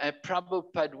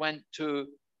Prabhupada went to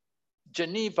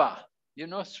Geneva.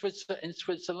 In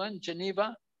Switzerland,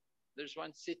 Geneva? There's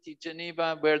one city,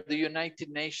 Geneva, where the United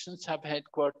Nations have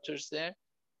headquarters there.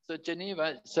 So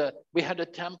Geneva, we had a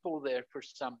temple there for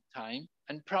some time,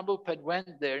 and Prabhupada went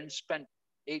there and spent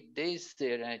 8 days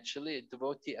there actually. A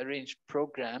devotee arranged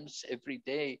programs every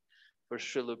day for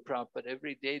Srila Prabhupada.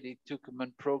 Every day they took him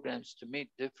on programs to meet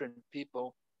different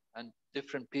people, and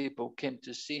different people came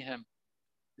to see him.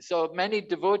 So many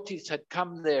devotees had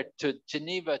come there to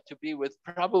Geneva to be with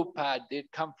Prabhupada. They'd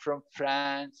come from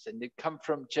France and they'd come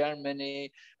from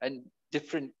Germany and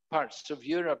different parts of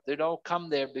Europe. They'd all come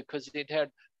there because they'd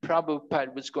heard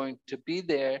Prabhupada was going to be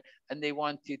there, and they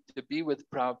wanted to be with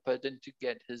Prabhupada and to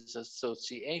get his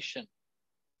association.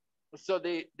 So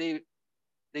they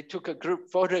took a group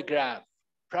photograph,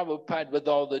 Prabhupada with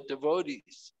all the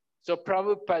devotees. So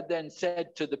Prabhupada then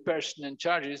said to the person in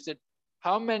charge, he said,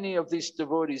 how many of these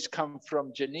devotees come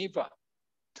from Geneva?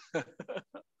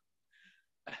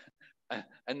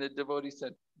 And the devotee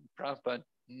said, Prabhupada,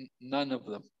 none of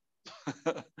them.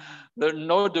 There are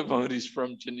no devotees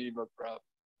from Geneva, Prabhupada.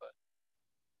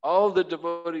 All the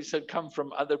devotees had come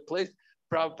from other places.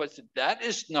 Prabhupada said, that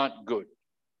is not good.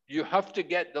 You have to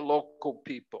get the local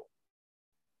people.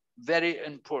 Very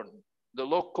important. The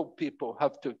local people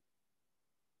have to.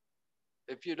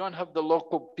 If you don't have the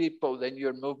local people, then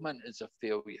your movement is a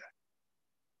failure.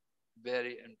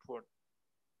 Very important.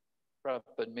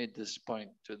 Prabhupada made this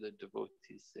point to the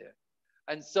devotees there.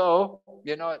 And so,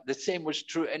 you know, the same was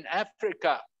true in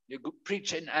Africa. You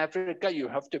preach in Africa, you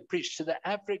have to preach to the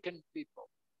African people.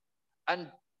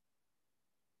 And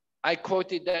I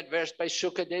quoted that verse by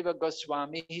Shukadeva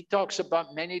Goswami. He talks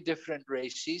about many different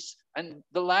races. And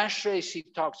the last race he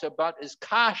talks about is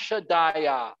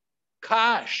Kashadaya.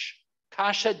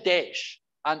 Kasha Desh,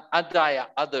 and Adaya,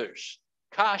 others.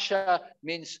 Kasha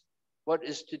means what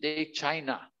is today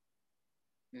China.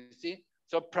 You see?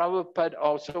 So Prabhupada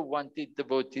also wanted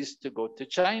devotees to go to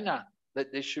China,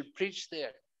 that they should preach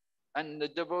there. And the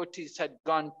devotees had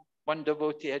gone, one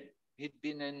devotee he'd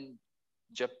been in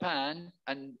Japan,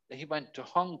 and he went to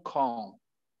Hong Kong.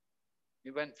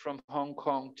 He went from Hong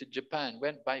Kong to Japan,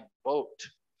 went by boat,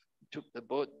 took the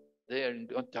boat there and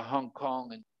went to Hong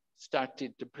Kong and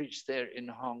started to preach there in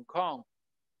Hong Kong.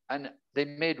 And they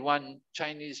made one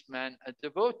Chinese man a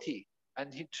devotee,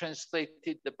 and he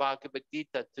translated the Bhagavad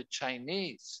Gita to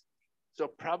Chinese. So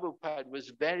Prabhupada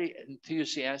was very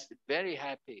enthusiastic, very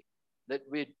happy that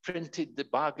we had printed the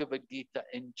Bhagavad Gita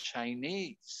in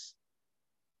Chinese.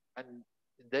 And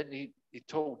then he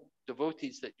told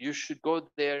devotees that you should go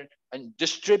there and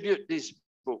distribute these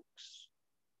books.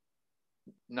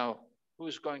 Now,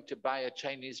 who's going to buy a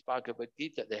Chinese Bhagavad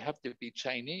Gita? They have to be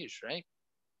Chinese, right?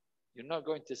 You're not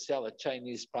going to sell a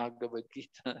Chinese Bhagavad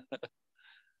Gita.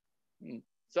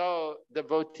 So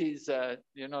devotees,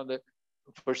 you know,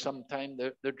 for some time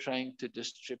they're trying to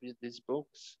distribute these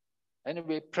books.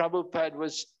 Anyway, Prabhupada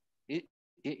was,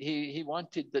 he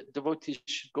wanted that devotees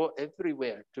should go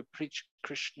everywhere to preach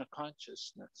Krishna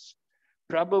consciousness.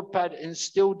 Prabhupada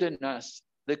instilled in us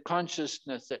the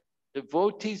consciousness that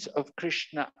devotees of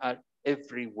Krishna are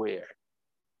everywhere.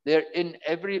 They're in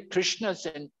Krishna's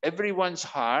in everyone's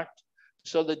heart,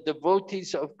 so the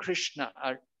devotees of Krishna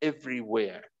are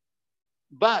everywhere.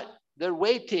 But they're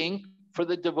waiting for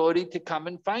the devotee to come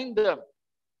and find them.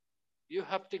 You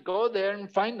have to go there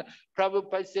and find them.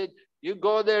 Prabhupada said, you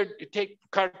go there, you take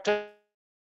kartals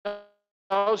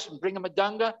and bring a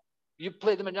madanga, you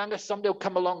play the madanga, somebody will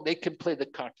come along, they can play the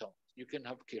kartals. You can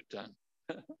have kirtan.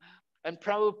 And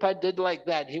Prabhupada did like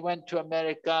that. He went to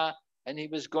America and he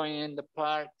was going in the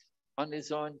park on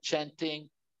his own, chanting.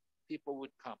 People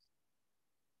would come.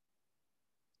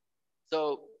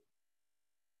 So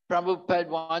Prabhupada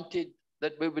wanted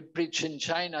that we would preach in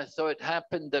China. So it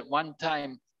happened that one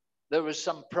time there was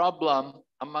some problem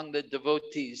among the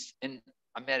devotees in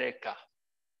America.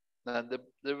 There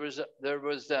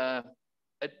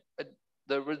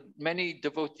were many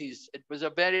devotees. It was a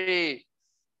very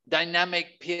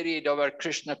dynamic period of our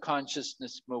Krishna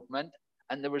consciousness movement.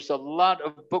 And there was a lot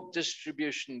of book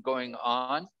distribution going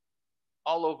on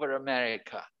all over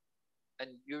America.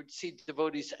 And you'd see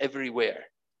devotees everywhere.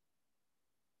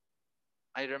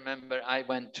 I remember I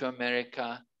went to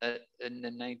America in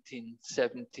the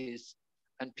 1970s,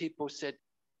 and people said,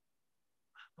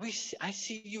 I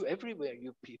see you everywhere,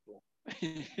 you people.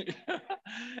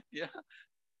 Yeah.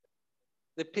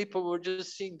 The people were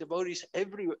just seeing devotees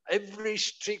everywhere, every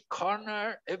street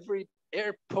corner, every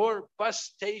airport, bus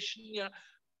station. You know,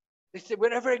 they said,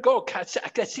 wherever I go, I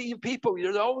can see you people.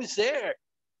 You're always there.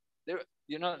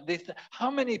 You know, they said,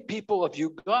 how many people have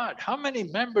you got? How many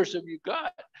members have you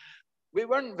got? We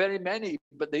weren't very many,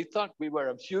 but they thought we were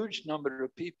a huge number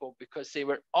of people because they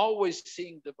were always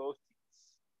seeing devotees.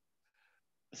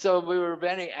 So we were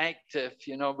very active.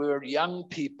 You know, we were young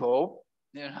people.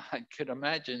 You know, I could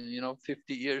imagine,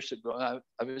 50 years ago,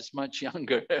 I was much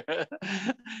younger,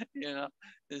 you know.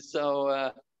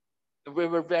 So we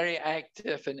were very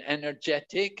active and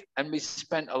energetic, and we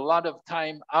spent a lot of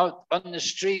time out on the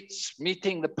streets,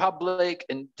 meeting the public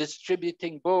and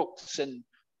distributing books and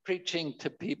preaching to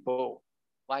people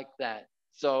like that.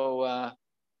 So,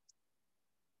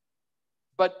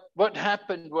 but what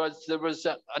happened was there was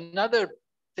another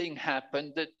thing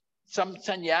happened, that some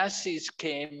sannyasis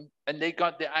came and they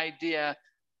got the idea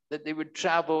that they would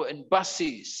travel in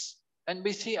buses. And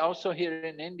we see also here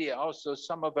in India, also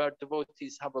some of our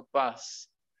devotees have a bus,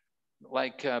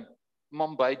 like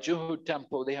Mumbai, Juhu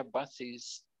Temple, they have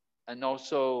buses. And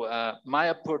also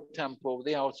Mayapur Temple,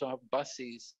 they also have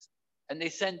buses. And they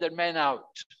send their men out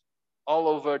all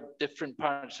over different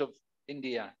parts of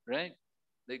India, right?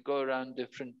 They go around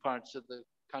different parts of the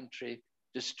country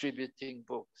distributing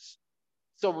books.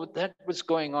 So that was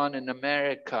going on in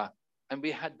America. And we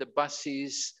had the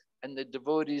buses, and the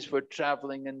devotees were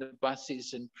traveling in the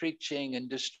buses and preaching and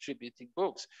distributing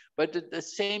books. But at the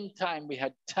same time, we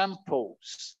had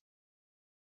temples.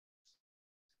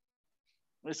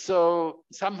 So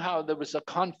somehow there was a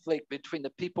conflict between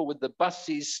the people with the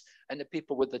buses and the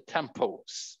people with the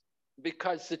temples,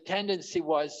 because the tendency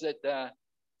was that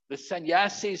the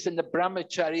sannyasis and the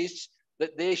brahmacharis,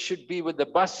 that they should be with the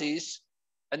buses,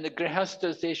 and the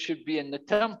grihastas, they should be in the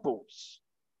temples.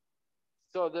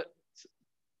 So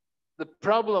the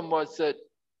problem was that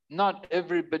not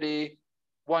everybody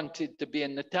wanted to be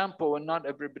in the temple, and not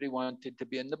everybody wanted to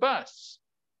be in the bus.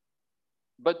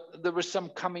 But there was some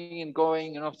coming and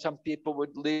going, some people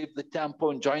would leave the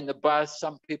temple and join the bus.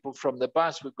 Some people from the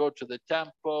bus would go to the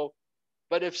temple.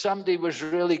 But if somebody was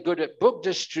really good at book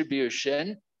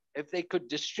distribution, if they could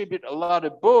distribute a lot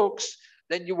of books,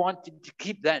 then you wanted to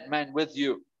keep that man with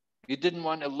you. You didn't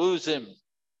want to lose him.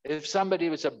 If somebody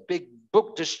was a big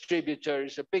book distributor,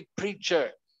 is a big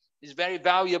preacher, is very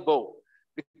valuable,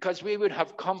 because we would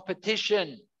have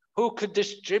competition. Who could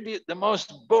distribute the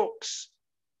most books?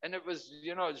 And it was,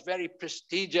 it's very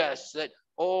prestigious that,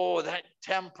 oh, that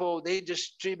temple, they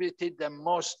distributed the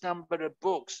most number of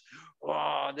books.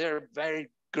 Oh, they're a very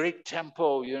great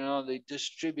temple, they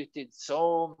distributed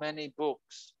so many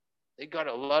books. They got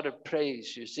a lot of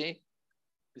praise, you see.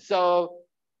 So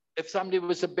if somebody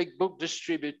was a big book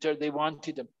distributor, they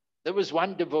wanted him. There was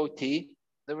one devotee,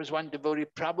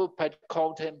 Prabhupada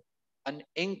called him an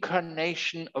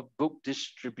incarnation of book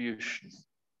distribution.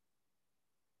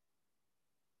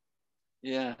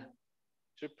 Yeah,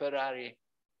 Tripurari.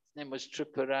 His name was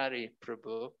Tripurari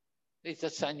Prabhu. He's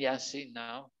a sannyasi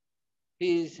now.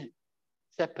 He's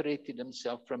separated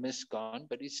himself from ISKCON,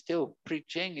 but he's still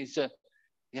preaching.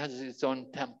 He has his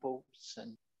own temples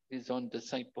and his own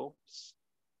disciples.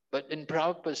 But in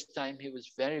Prabhupada's time, he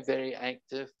was very, very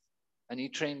active, and he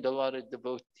trained a lot of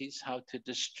devotees how to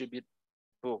distribute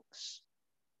books.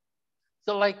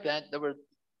 So like that,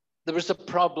 there was a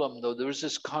problem, though. There was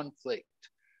this conflict.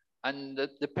 And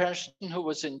the person who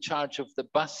was in charge of the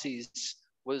buses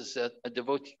was a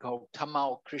devotee called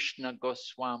Tamal Krishna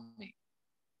Goswami.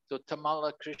 So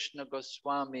Tamala Krishna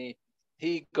Goswami,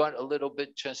 he got a little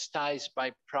bit chastised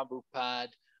by Prabhupada.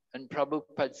 And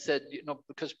Prabhupada said,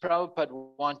 because Prabhupada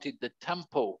wanted the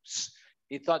temples,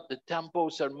 he thought the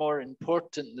temples are more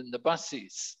important than the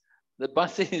buses. The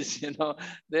buses,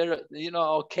 they're,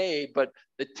 okay, but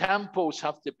the temples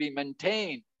have to be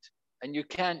maintained. And you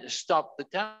can't stop the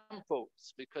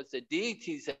temples because the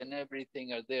deities and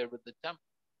everything are there with the temple.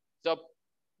 So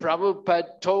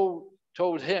Prabhupada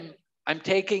told him, I'm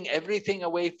taking everything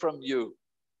away from you.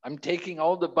 I'm taking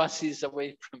all the buses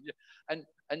away from you.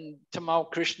 And Tamal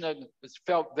Krishna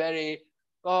felt very,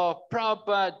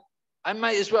 Prabhupada, I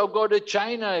might as well go to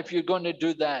China if you're going to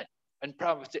do that. And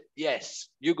Prabhupada said, yes,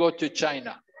 you go to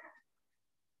China.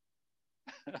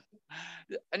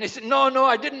 And he said, no,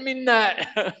 I didn't mean that.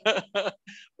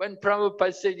 When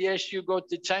Prabhupada said, yes, you go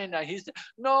to China, he said,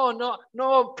 no,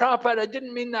 Prabhupada, I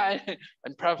didn't mean that.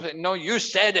 And Prabhupada said, no, you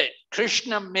said it.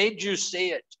 Krishna made you say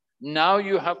it. Now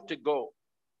you have to go.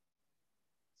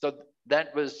 So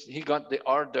he got the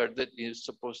order that he was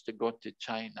supposed to go to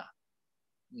China.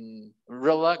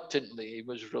 Reluctantly, he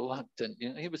was reluctant.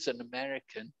 He was an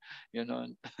American,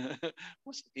 it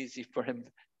wasn't easy for him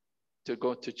to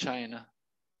go to China.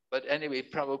 But anyway,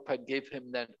 Prabhupada gave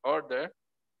him that order.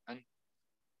 And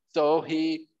so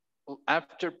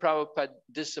after Prabhupada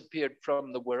disappeared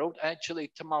from the world,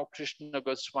 actually Tamal Krishna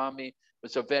Goswami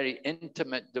was a very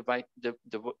intimate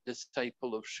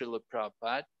disciple of Srila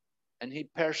Prabhupada. And he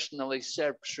personally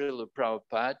served Srila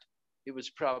Prabhupada. He was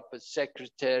Prabhupada's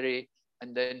secretary.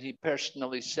 And then he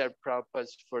personally served Prabhupada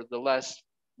for the last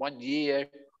 1 year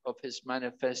of his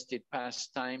manifested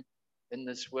pastime in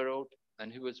this world.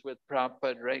 And he was with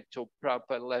Prabhupada right till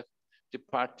Prabhupada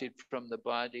departed from the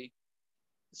body.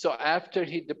 So after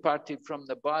he departed from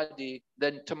the body,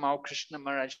 then Tamal Krishna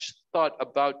Maharaj thought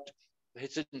about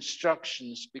his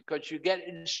instructions, because you get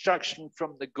instruction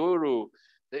from the Guru.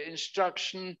 The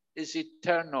instruction is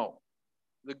eternal.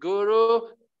 The Guru,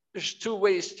 there's two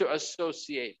ways to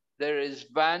associate. There is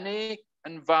Vani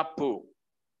and Vapu.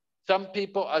 Some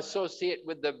people associate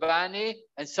with the Vani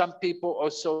and some people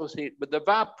associate with the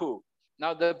Vapu.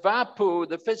 Now the Vapu,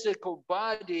 the physical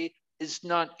body, is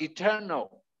not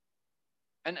eternal.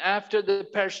 And after the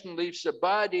person leaves the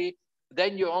body,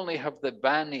 then you only have the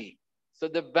Vani. So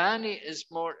the Vani is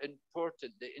more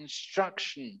important. The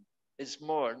instruction is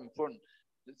more important.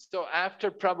 So after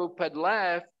Prabhupada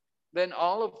left, then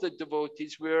all of the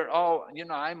devotees, we're all,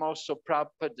 I'm also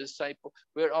Prabhupada disciple.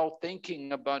 We're all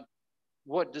thinking about,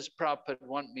 what does Prabhupada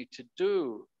want me to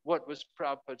do? What was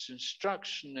Prabhupada's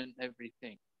instruction and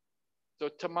everything? So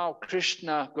Tamal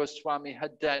Krishna Goswami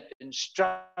had that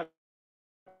instruction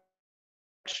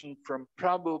from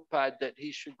Prabhupada that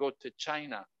he should go to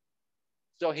China.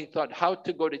 So he thought how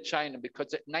to go to China,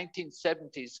 because in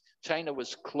 1970s, China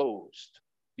was closed.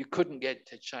 You couldn't get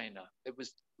to China. It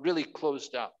was really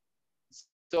closed up.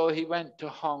 So he went to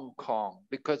Hong Kong,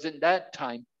 because in that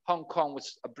time, Hong Kong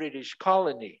was a British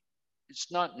colony.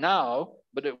 It's not now,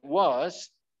 but it was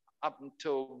up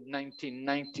until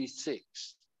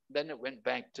 1996. Then it went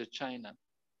back to China.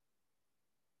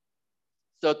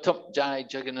 So Jai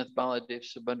Jagannath Baladev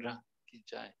Subhadra Ki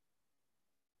Jai.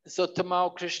 So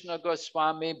Tamal Krishna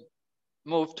Goswami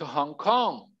moved to Hong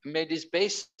Kong, made his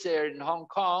base there in Hong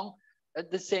Kong. At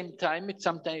the same time,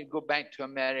 sometimes he'd go back to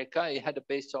America. He had a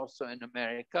base also in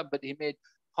America, but he made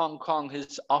Hong Kong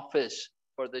his office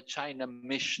for the China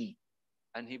mission.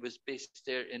 And he was based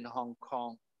there in Hong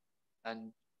Kong.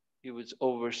 And he was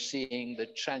overseeing the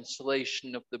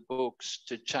translation of the books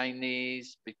to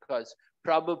Chinese, because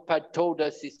Prabhupada told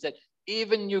us, he said,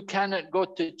 even you cannot go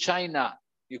to China,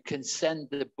 you can send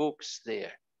the books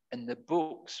there, and the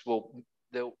books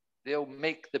they'll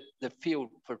make the field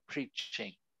for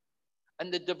preaching.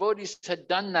 And the devotees had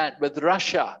done that with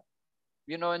Russia.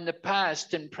 In the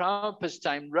past, in Prabhupada's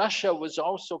time, Russia was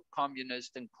also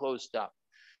communist and closed up.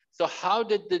 So how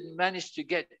did they manage to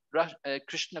get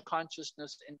Krishna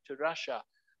consciousness into Russia?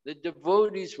 The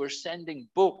devotees were sending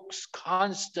books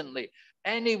constantly.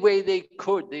 Any way they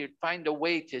could, they'd find a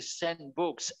way to send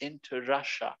books into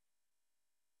Russia.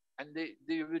 And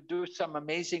they would do some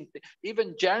amazing things.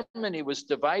 Even Germany was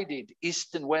divided,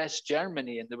 East and West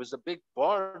Germany, and there was a big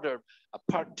border, a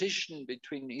partition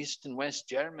between East and West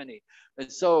Germany.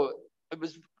 And so it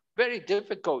was very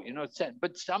difficult,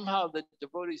 but somehow the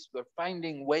devotees were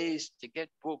finding ways to get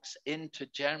books into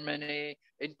Germany,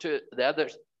 into the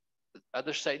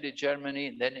other side of Germany,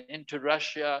 and then into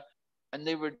Russia. And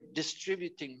they were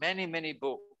distributing many, many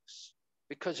books,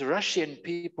 because Russian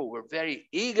people were very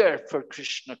eager for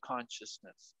Krishna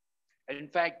consciousness. And in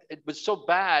fact, it was so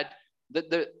bad that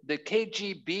the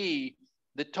KGB,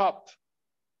 the top,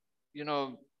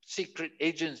 secret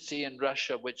agency in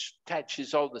Russia, which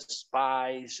catches all the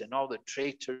spies and all the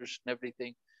traitors and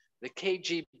everything, the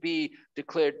KGB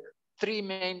declared 3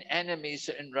 main enemies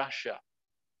in Russia.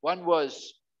 One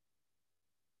was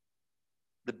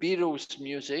the Beatles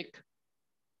music,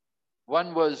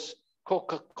 one was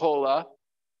Coca-Cola,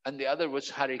 and the other was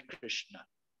Hare Krishna.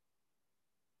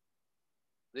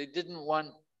 They didn't want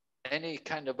any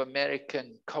kind of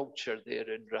American culture there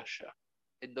in Russia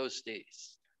in those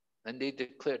days. And they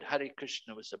declared Hare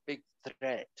Krishna was a big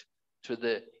threat to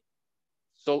the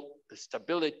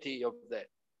stability of the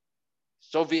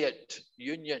Soviet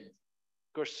Union.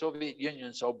 Of course, Soviet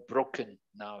Union's all broken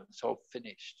now. It's all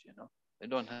finished, They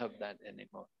don't have that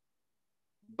anymore.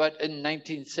 But in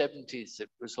 1970s, it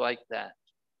was like that.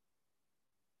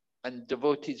 And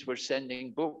devotees were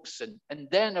sending books. And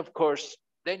then, of course,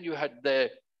 then you had the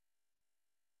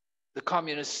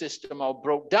communist system all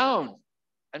broke down.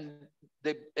 And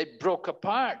it broke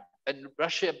apart. And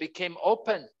Russia became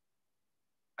open.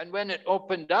 And when it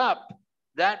opened up,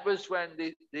 that was when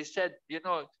they said,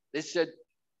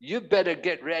 you better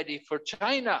get ready for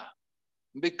China.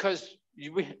 Because,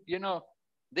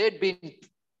 they'd been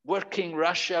working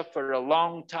Russia for a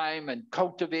long time and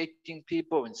cultivating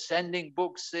people and sending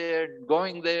books there and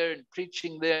going there and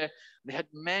preaching there. They had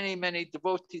many, many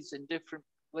devotees in different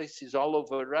places all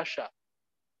over Russia.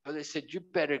 But they said, you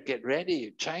better get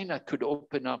ready. China could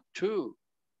open up too.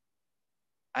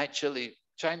 Actually,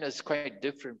 China is quite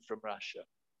different from Russia.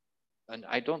 And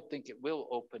I don't think it will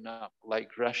open up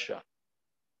like Russia.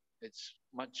 It's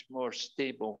much more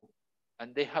stable.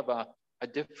 And they have a a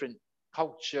different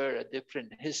culture, a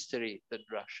different history than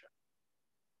Russia.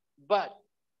 But,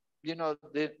 you know,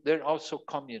 they're also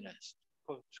communist,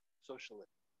 socialist.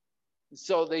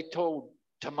 So they told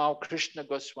Tamal Krishna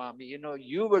Goswami, you know,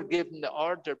 you were given the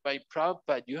order by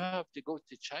Prabhupada, you have to go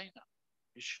to China.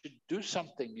 You should do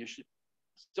something. You should.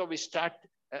 So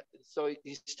so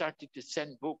he started to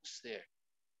send books there.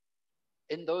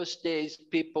 In those days,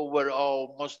 people were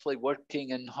all mostly working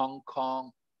in Hong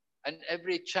Kong, and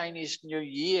every Chinese New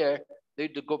Year,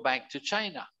 they'd go back to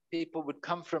China. People would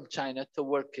come from China to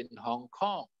work in Hong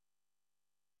Kong.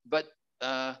 But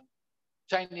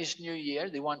Chinese New Year,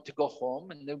 they want to go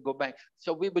home and they'll go back.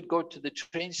 So we would go to the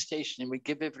train station and we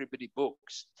give everybody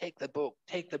books. Take the book,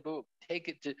 take the book, take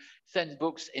it to send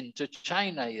books into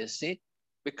China, you see.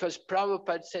 Because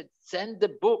Prabhupada said, send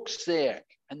the books there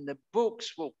and the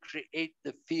books will create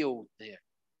the field there.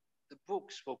 The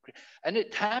books will create. And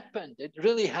it happened. It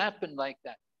really happened like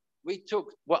that. We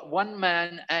took, one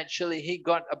man actually, he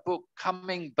got a book,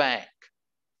 Coming Back.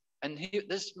 And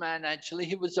this man actually,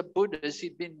 he was a Buddhist.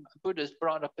 He'd been a Buddhist,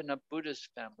 brought up in a Buddhist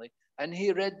family. And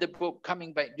he read the book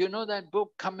Coming Back. Do you know that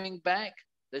book, Coming Back?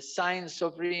 The Science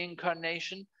of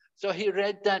Reincarnation. So he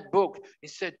read that book. He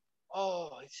said,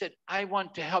 oh, he said, I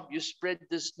want to help you spread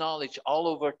this knowledge all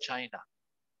over China.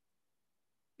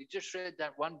 He just read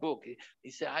that one book. He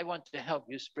said, I want to help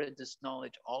you spread this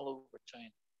knowledge all over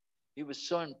China. He was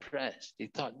so impressed. He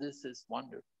thought, this is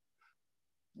wonderful.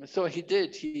 So he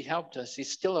did. He helped us.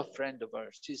 He's still a friend of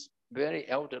ours. He's very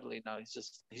elderly now.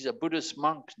 He's a Buddhist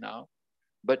monk now,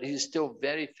 but he's still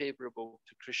very favorable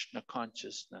to Krishna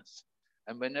consciousness.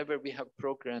 And whenever we have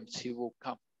programs, he will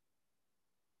come.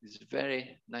 He's a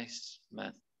very nice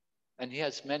man. And he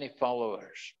has many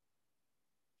followers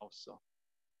also.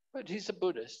 But he's a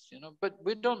Buddhist, you know, but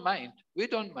we don't mind. We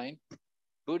don't mind.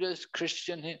 Buddhist,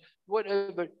 Christian,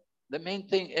 whatever. The main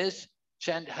thing is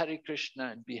chant Hare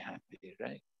Krishna and be happy,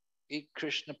 right? Eat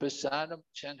Krishna prasadam,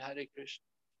 chant Hare Krishna.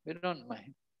 We don't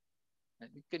mind. And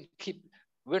you can keep,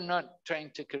 we're not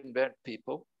trying to convert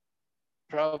people.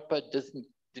 Prabhupada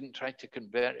didn't try to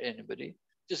convert anybody.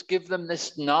 Just give them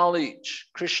this knowledge,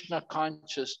 Krishna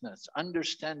consciousness,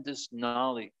 understand this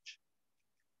knowledge.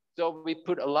 So we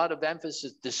put a lot of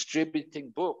emphasis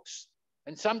distributing books.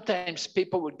 And sometimes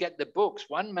people would get the books.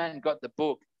 One man got the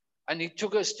book and he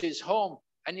took us to his home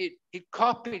and he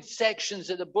copied sections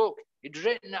of the book. He'd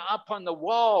written it up on the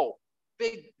wall,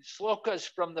 big slokas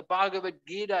from the Bhagavad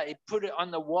Gita. He put it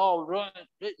on the wall,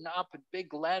 written up in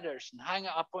big letters and hung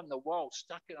it up on the wall,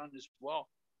 stuck it on his wall.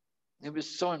 He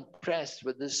was so impressed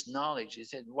with this knowledge. He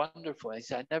said, wonderful. I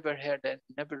said, I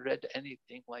never read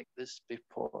anything like this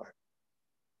before.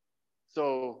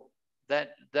 So that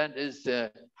is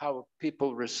how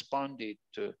people responded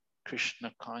to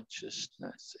Krishna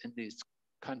consciousness in these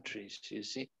countries, you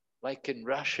see. Like in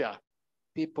Russia,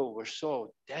 people were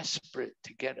so desperate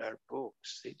to get our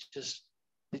books. They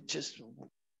just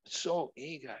so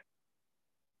eager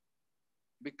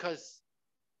because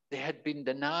they had been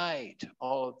denied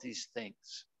all of these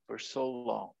things for so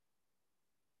long.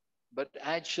 But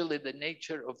actually the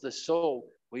nature of the soul,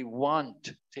 we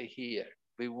want to hear.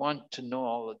 We want to know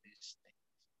all of these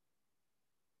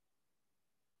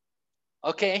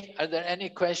things. Okay, are there any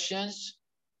questions?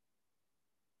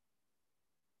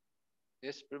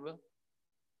 Yes, Prabhu?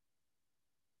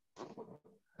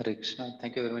 Hare Krishna.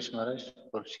 Thank you very much, Maharaj,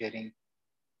 for sharing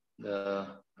the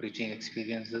preaching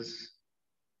experiences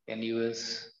in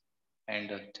US and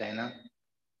China.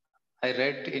 I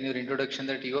read in your introduction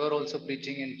that you are also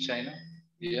preaching in China.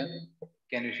 Yeah.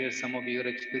 Can you share some of your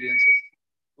experiences?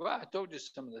 Well, I told you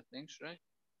some of the things, right?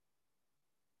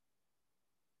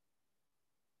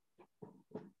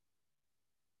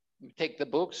 You take the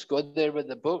books, go there with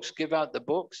the books, give out the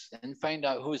books, and find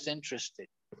out who's interested,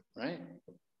 right?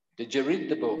 Did you read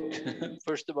the book?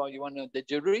 First of all, you want to know, did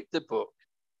you read the book?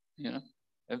 You know,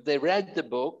 if they read the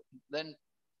book, then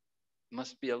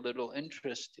must be a little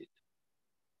interested.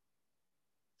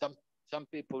 Some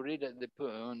people read it, they put,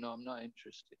 oh no, I'm not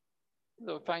interested.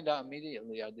 They'll find out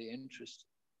immediately, are they interested?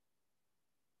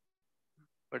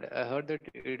 But I heard that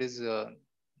it is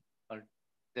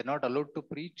they're not allowed to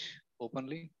preach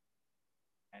openly.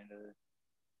 And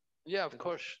yeah, of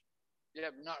course. Yeah,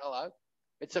 not allowed.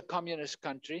 It's a communist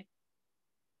country.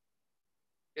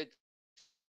 It's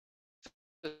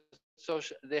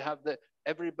social. They have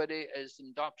everybody is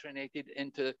indoctrinated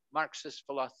into Marxist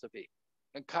philosophy.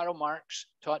 And Karl Marx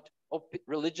taught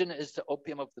religion is the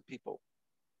opium of the people.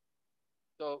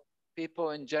 So people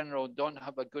in general don't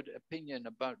have a good opinion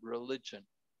about religion.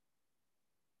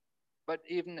 But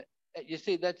even, you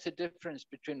see, that's the difference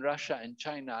between Russia and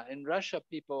China. In Russia,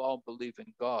 people all believe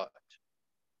in God.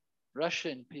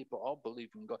 Russian people all believe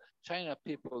in God. China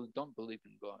people don't believe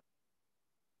in God.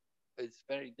 It's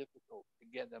very difficult to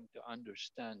get them to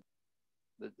understand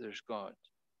that there's God,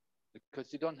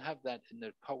 because they don't have that in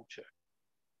their culture.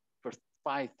 For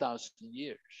 5,000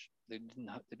 years, they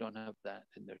don't have that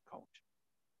in their culture.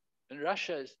 And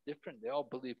Russia is different. They all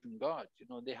believe in God. You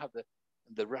know, they have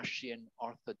the Russian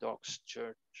Orthodox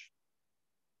Church.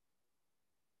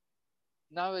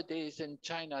 Nowadays in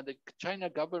China, the China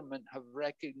government have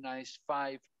recognized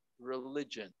 5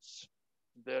 religions.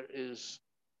 There is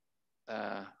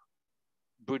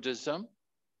Buddhism,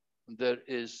 there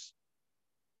is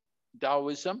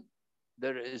Taoism,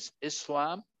 there is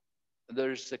Islam,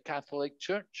 there's the Catholic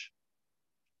Church,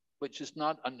 which is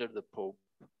not under the Pope.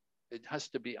 It has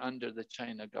to be under the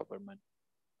China government.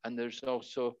 And there's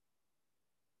also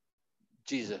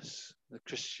Jesus, the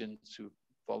Christians who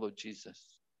follow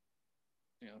Jesus,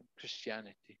 you know,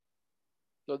 Christianity.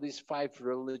 So these 5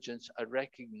 religions are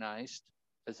recognized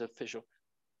as official.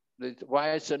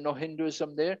 Why is there no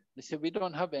Hinduism there? They say, we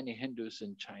don't have any Hindus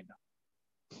in China.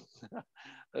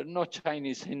 There are no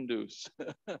Chinese Hindus.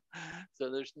 So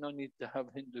there's no need to have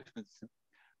Hindus.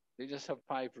 They just have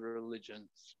 5 religions.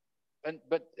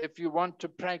 But if you want to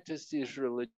practice these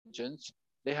religions,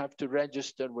 they have to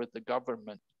register with the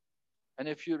government. And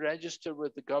if you register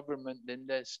with the government, then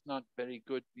that's not very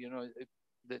good. You know,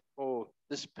 oh,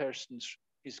 this person's,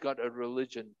 he's got a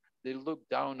religion. They look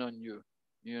down on you,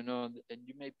 you know, and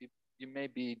you may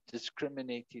be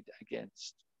discriminated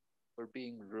against for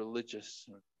being religious.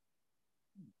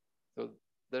 So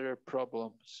there are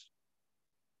problems.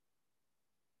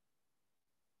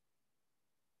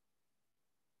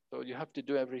 So you have to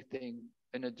do everything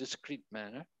in a discreet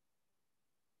manner.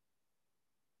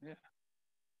 Yeah.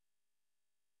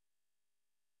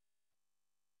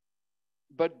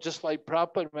 But just like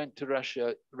Prabhupada went to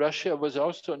Russia, Russia was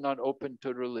also not open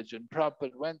to religion.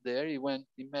 Prabhupada went there, he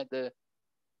met the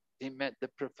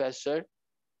professor,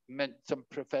 met some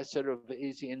professor of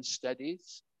Asian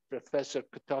studies, Professor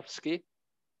Kotovsky.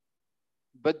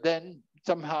 But then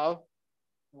somehow,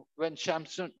 when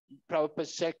Shamsun,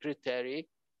 Prabhupada's secretary,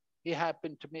 he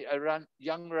happened to meet a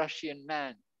young Russian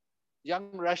man.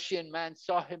 Young Russian man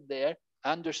saw him there,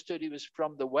 understood he was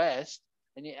from the West,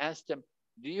 and he asked him,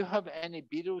 do you have any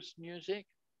Beatles music?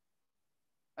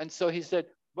 And so he said,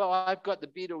 well, I've got the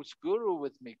Beatles guru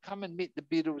with me. Come and meet the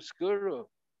Beatles guru.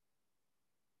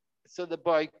 So the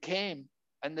boy came,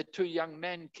 and the 2 young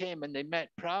men came, and they met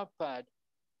Prabhupada,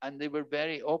 and they were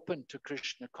very open to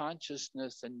Krishna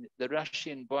consciousness. And the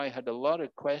Russian boy had a lot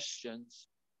of questions,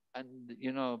 and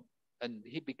you know, and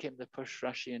he became the first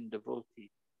Russian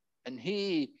devotee. And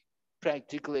he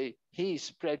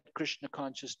spread Krishna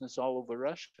consciousness all over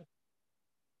Russia.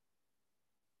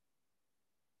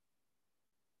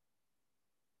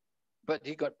 But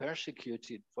he got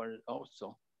persecuted for it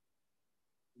also.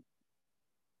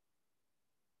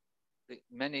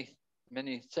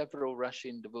 Several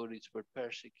Russian devotees were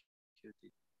persecuted.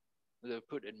 They were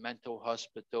put in mental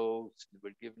hospitals, they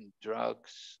were given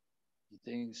drugs and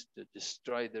things to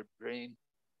destroy their brain.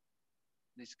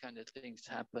 These kind of things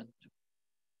happened.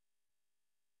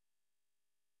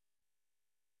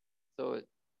 So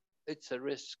it's a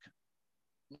risk.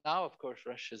 Now, of course,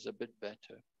 Russia's a bit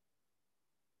better.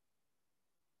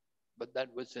 But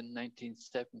that was in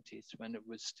 1970s when it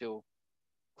was still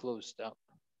closed up.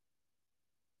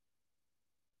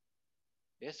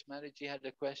 Yes, Maraji had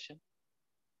a question?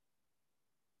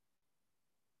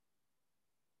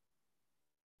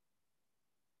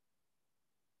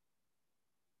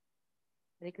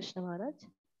 Hare Krishna Maharaj.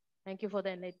 Thank you for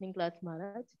the enlightening class,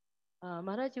 Maharaj.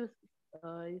 Maharaj, you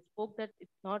spoke that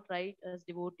it's not right as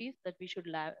devotees that we should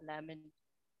lament.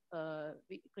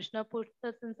 Krishna puts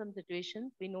us in some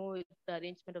situations. We know it's the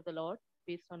arrangement of the Lord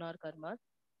based on our karmas.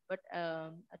 But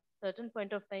at a certain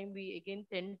point of time, we again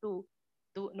tend to,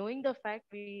 knowing the fact,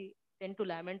 we tend to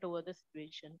lament over the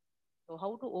situation. So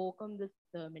how to overcome this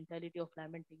mentality of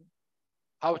lamenting?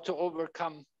 How to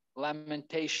overcome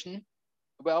lamentation?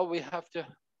 Well, we have to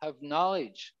have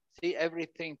knowledge, see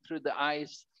everything through the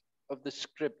eyes of the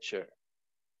scripture.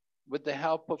 With the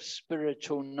help of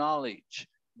spiritual knowledge,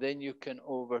 then you can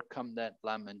overcome that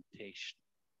lamentation.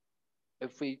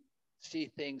 If we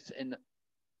see things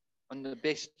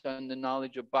based on the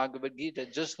knowledge of Bhagavad Gita,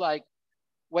 just like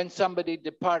when somebody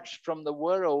departs from the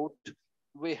world,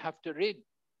 we have to read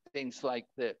things like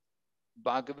the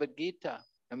Bhagavad Gita,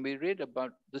 and we read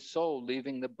about the soul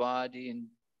leaving the body and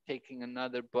taking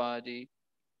another body.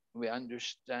 We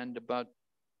understand about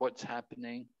what's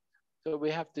happening. So we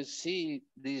have to see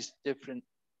these different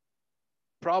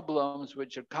problems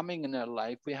which are coming in our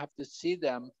life. We have to see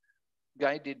them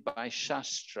guided by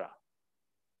Shastra.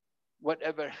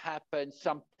 whatever happens,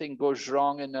 something goes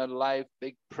wrong in our life,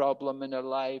 big problem in our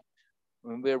life,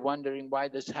 when we're wondering why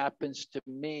this happens to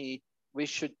me, we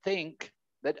should think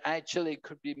that actually it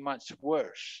could be much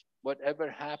worse. Whatever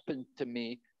happened to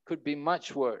me could be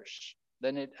much worse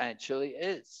than it actually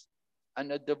is.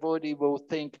 And a devotee will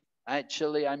think,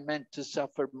 actually, I'm meant to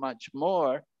suffer much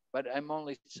more, but I'm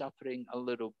only suffering a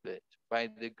little bit by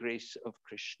the grace of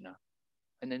Krishna.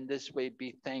 And in this way,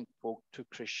 be thankful to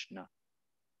Krishna.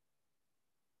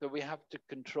 So we have to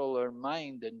control our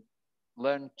mind and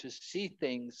learn to see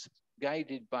things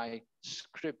guided by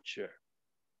scripture.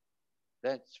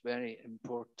 That's very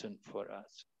important for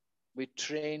us. We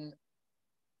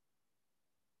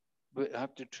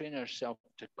have to train ourselves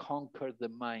to conquer the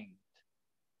mind.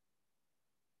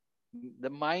 The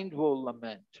mind will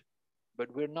lament,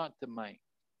 but we're not the mind.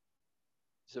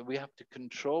 So we have to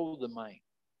control the mind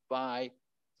by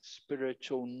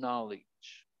spiritual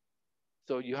knowledge.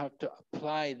 So you have to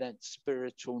apply that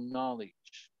spiritual knowledge.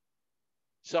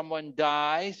 Someone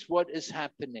dies, what is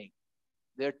happening?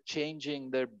 They're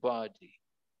changing their body.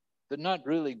 They're not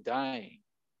really dying.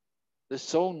 The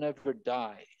soul never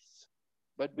dies,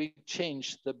 but we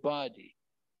change the body.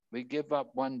 We give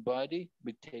up one body,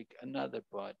 we take another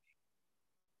body.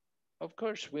 Of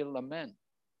course, we lament.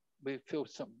 We feel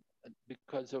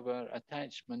because of our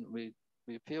attachment, we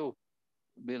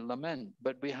lament,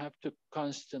 but we have to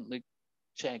constantly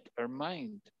check our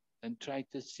mind and try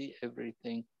to see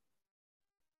everything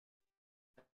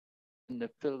in the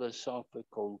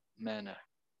philosophical manner.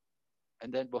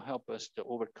 And that will help us to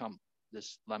overcome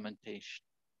this lamentation.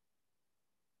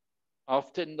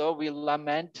 Often, though, we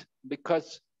lament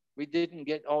because we didn't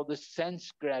get all the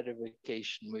sense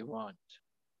gratification we want.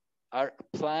 Our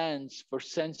plans for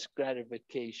sense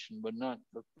gratification were not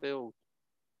fulfilled.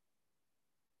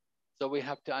 So we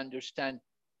have to understand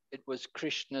it was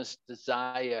Krishna's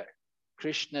desire.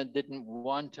 Krishna didn't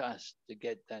want us to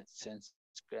get that sense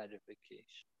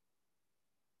gratification.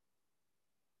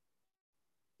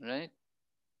 Right?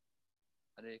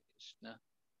 Hare Krishna.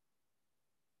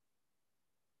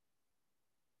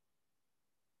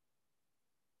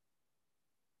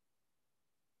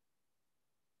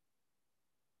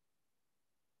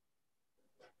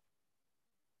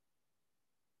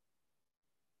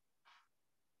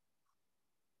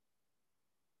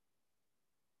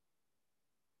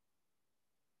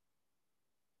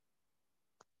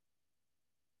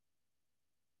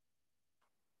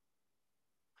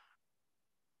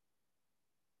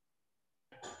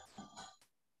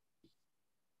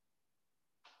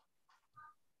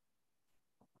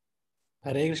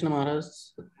 Hare Krishna Maharaj.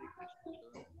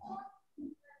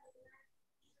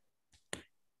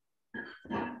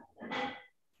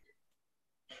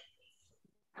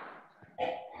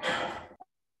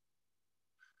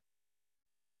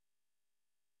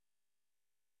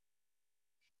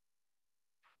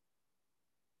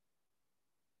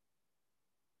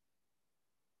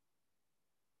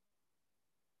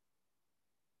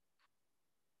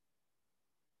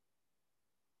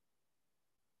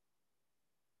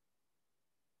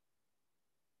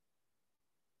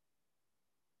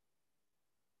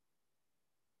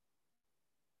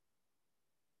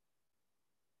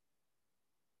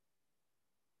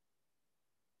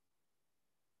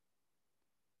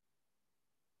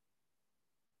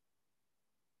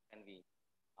 Can we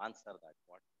answer that?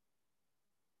 What?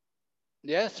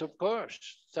 Yes, of course.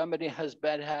 Somebody has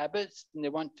bad habits and they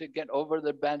want to get over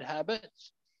their bad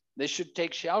habits. They should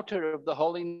take shelter of the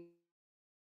holy.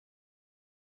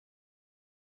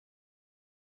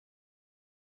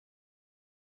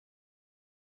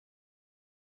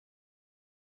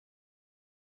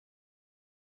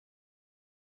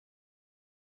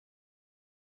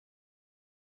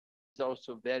 It's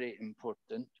also very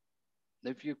important.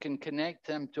 If you can connect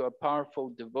them to a powerful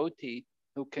devotee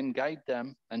who can guide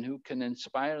them and who can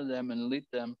inspire them and lead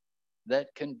them,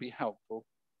 that can be helpful.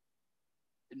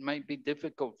 It might be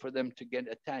difficult for them to get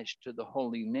attached to the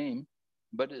holy name,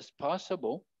 but it's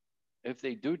possible if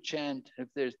they do chant, if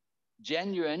they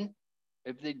genuinely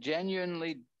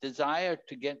desire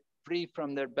to get free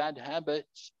from their bad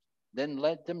habits, then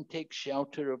let them take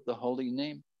shelter of the holy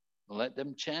name. Let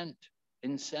them chant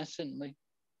incessantly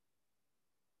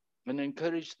and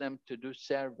encourage them to do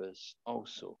service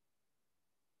also.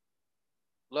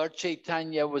 Lord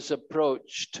Chaitanya was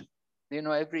approached. You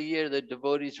know, every year the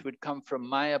devotees would come from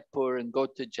Mayapur and go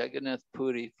to Jagannath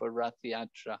Puri for Rath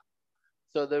Yatra.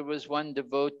 So there was one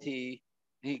devotee,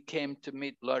 he came to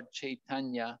meet Lord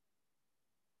Chaitanya,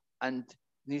 and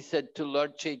he said to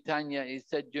Lord Chaitanya, he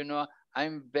said, you know,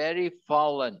 I'm very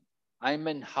fallen. I'm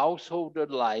in householder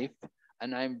life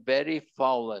and I'm very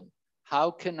fallen. how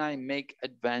can I make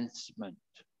advancement?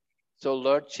 So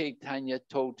Lord Chaitanya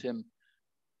told him,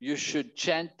 you should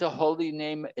chant the holy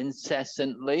name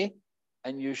incessantly,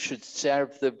 and you should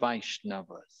serve the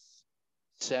Vaishnavas,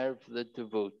 serve the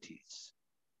devotees.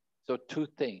 So two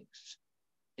things,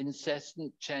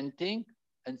 incessant chanting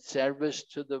and service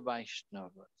to the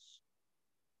Vaishnavas.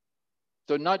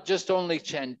 So not just only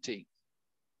chanting.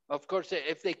 Of course,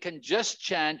 if they can just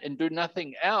chant and do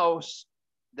nothing else,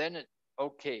 then it's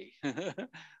okay.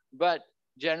 But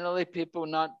generally people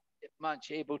not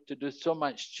much able to do so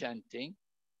much chanting.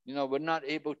 You know, we're not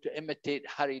able to imitate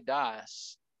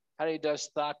Haridas. Haridas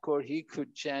Thakur, he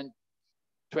could chant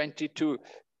 22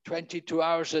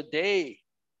 hours a day.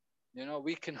 You know,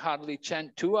 we can hardly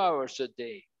chant 2 hours a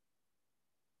day.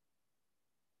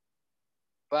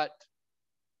 But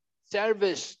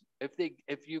service,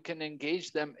 if you can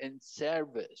engage them in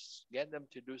service, get them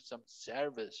to do some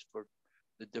service for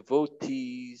the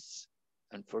devotees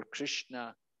and for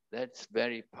Krishna, that's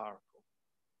very powerful.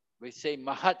 We say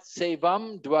Mahat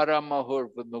Sevam Dwara Mahur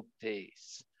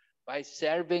Vimuktes. By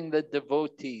serving the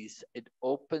devotees, it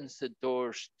opens the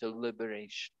doors to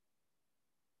liberation.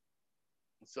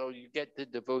 So you get the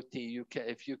devotee,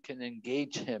 if you can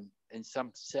engage him in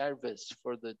some service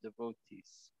for the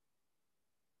devotees.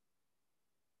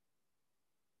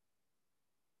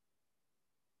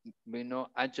 We know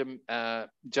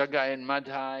Jagai and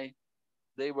Madhai,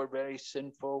 they were very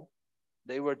sinful.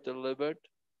 They were delivered.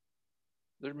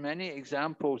 There are many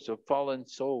examples of fallen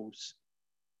souls.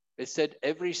 It said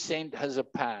every saint has a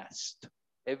past.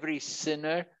 Every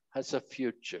sinner has a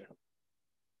future.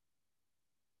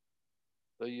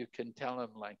 So you can tell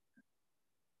them like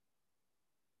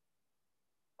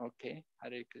that. Okay,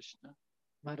 Hare Krishna.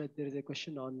 Maharaj, there is a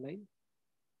question online.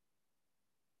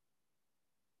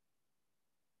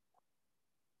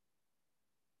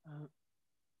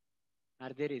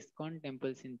 Are there ISKCON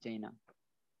temples in China?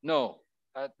 No,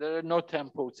 there are no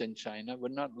temples in China. We're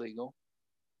not legal.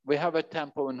 We have a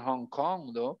temple in Hong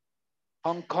Kong, though.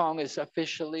 Hong Kong is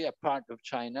officially a part of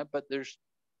China, but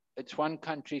it's one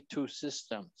country, two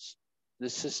systems. The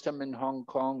system in Hong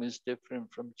Kong is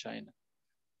different from China.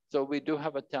 So we do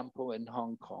have a temple in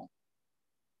Hong Kong.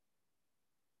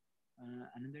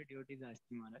 Another devotee is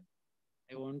asking, Maharaj,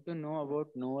 I want to know about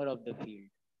knower of the field.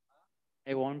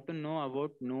 I want to know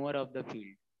about knower of the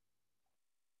field.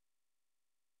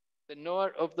 The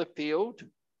knower of the field?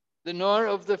 The knower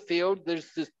of the field, there's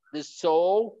the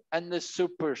soul and the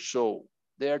super soul.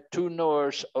 There are two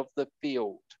knowers of the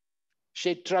field.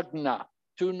 Kshetragna,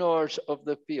 two knowers of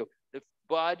the field. The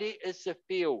body is the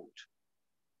field,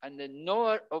 and the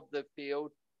knower of the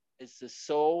field is the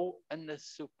soul and the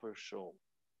super soul.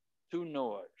 Two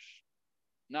knowers.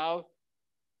 Now,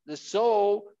 the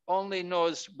soul only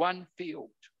knows one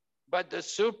field, but the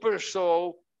super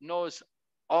soul knows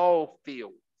all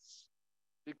fields,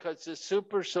 because the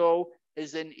super soul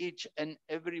is in each and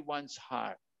everyone's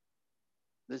heart.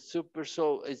 The super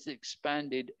soul is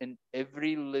expanded in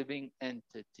every living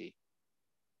entity.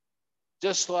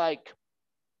 Just like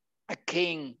a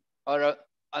king or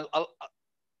a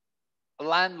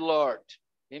landlord,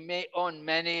 he may own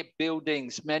many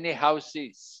buildings, many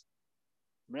houses,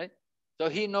 right? So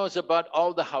he knows about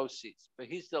all the houses, but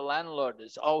he's the landlord,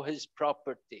 it's all his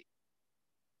property.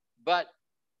 But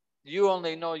you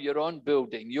only know your own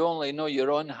building, you only know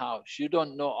your own house, you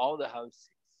don't know all the houses.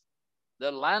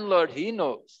 The landlord, he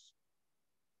knows.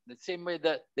 The same way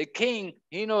that the king,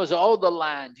 he knows all the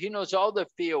land, he knows all the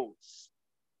fields.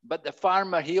 But the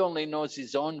farmer, he only knows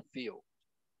his own field.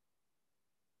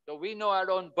 So we know our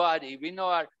own body, we know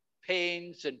our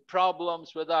pains and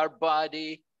problems with our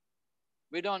body.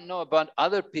 We don't know about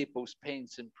other people's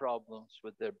pains and problems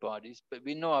with their bodies, but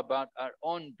we know about our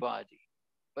own body.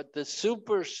 But the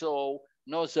super soul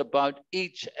knows about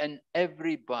each and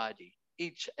every body,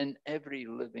 each and every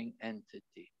living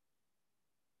entity.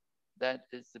 That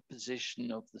is the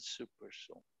position of the super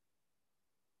soul.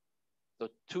 So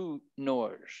two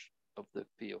knowers of the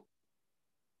field.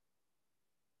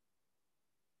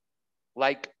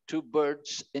 Like two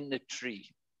birds in the tree.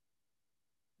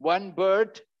 One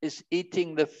bird is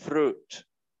eating the fruit,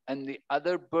 and the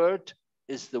other bird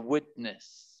is the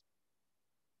witness.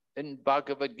 In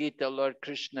Bhagavad Gita, Lord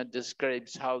Krishna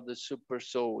describes how the super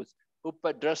soul is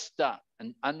Upadrasta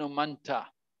and Anumanta,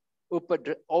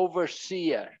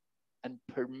 overseer and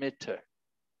permitter.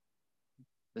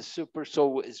 The super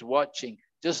soul is watching.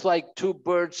 Just like two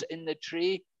birds in the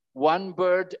tree, one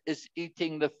bird is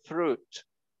eating the fruit,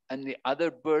 and the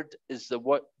other bird is the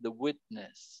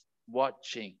witness,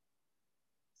 watching.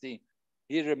 See,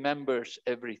 he remembers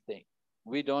everything.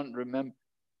 We don't remember.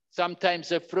 Sometimes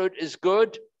the fruit is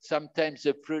good, sometimes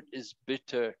the fruit is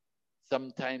bitter,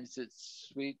 sometimes it's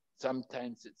sweet,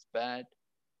 sometimes it's bad.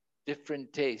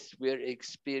 Different tastes we're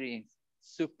experiencing.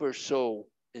 Super soul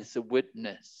is the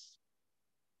witness.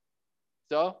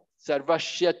 So,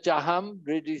 sarvasya chaham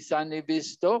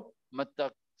hridisanivisto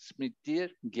matak smitir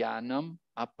jnanam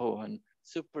apohan.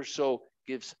 Super soul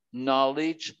gives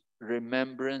knowledge,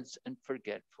 remembrance, and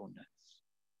forgetfulness.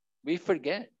 We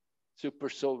forget. Super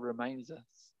soul reminds us.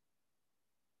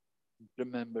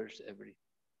 Remembers everything.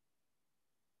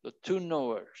 The two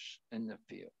knowers in the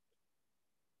field.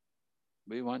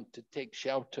 We want to take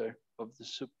shelter of the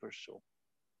super soul.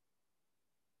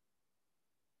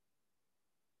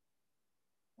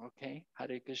 Okay,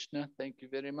 Hare Krishna. Thank you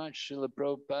very much. Srila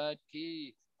Prabhupada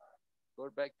ki. Go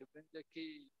back to Vrinda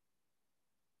ki.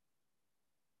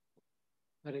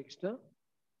 Hare Krishna.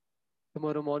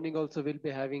 Tomorrow morning also we'll be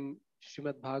having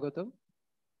Srimad Bhagavatam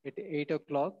at 8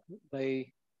 o'clock by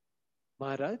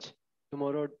Maharaj.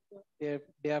 Tomorrow, day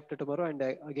after tomorrow, and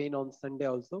again on Sunday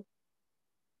also.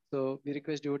 So we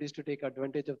request devotees to take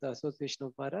advantage of the association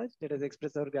of Maharaj. Let us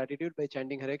express our gratitude by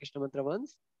chanting Hare Krishna mantra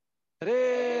once.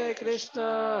 Hare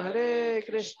Krishna, Hare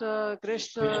Krishna,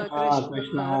 Krishna Krishna Krishna,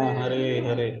 Krishna Hare Hare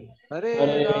Hare, Hare Hare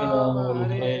Hare Rama, Ram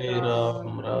Hare Hare Rama,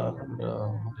 Ram Hare Ram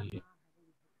Ram Hare.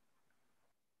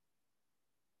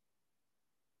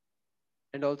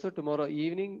 And also tomorrow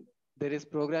evening, there is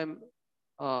program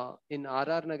in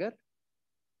R.R. Nagar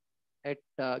at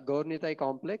Gaurnitai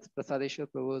Complex, Prasadeshwar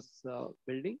Prabhu's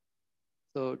building.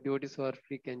 So devotees who are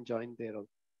free can join there also.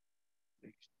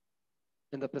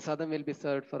 And the prasadam will be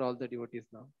served for all the devotees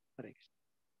now. Hare Krishna.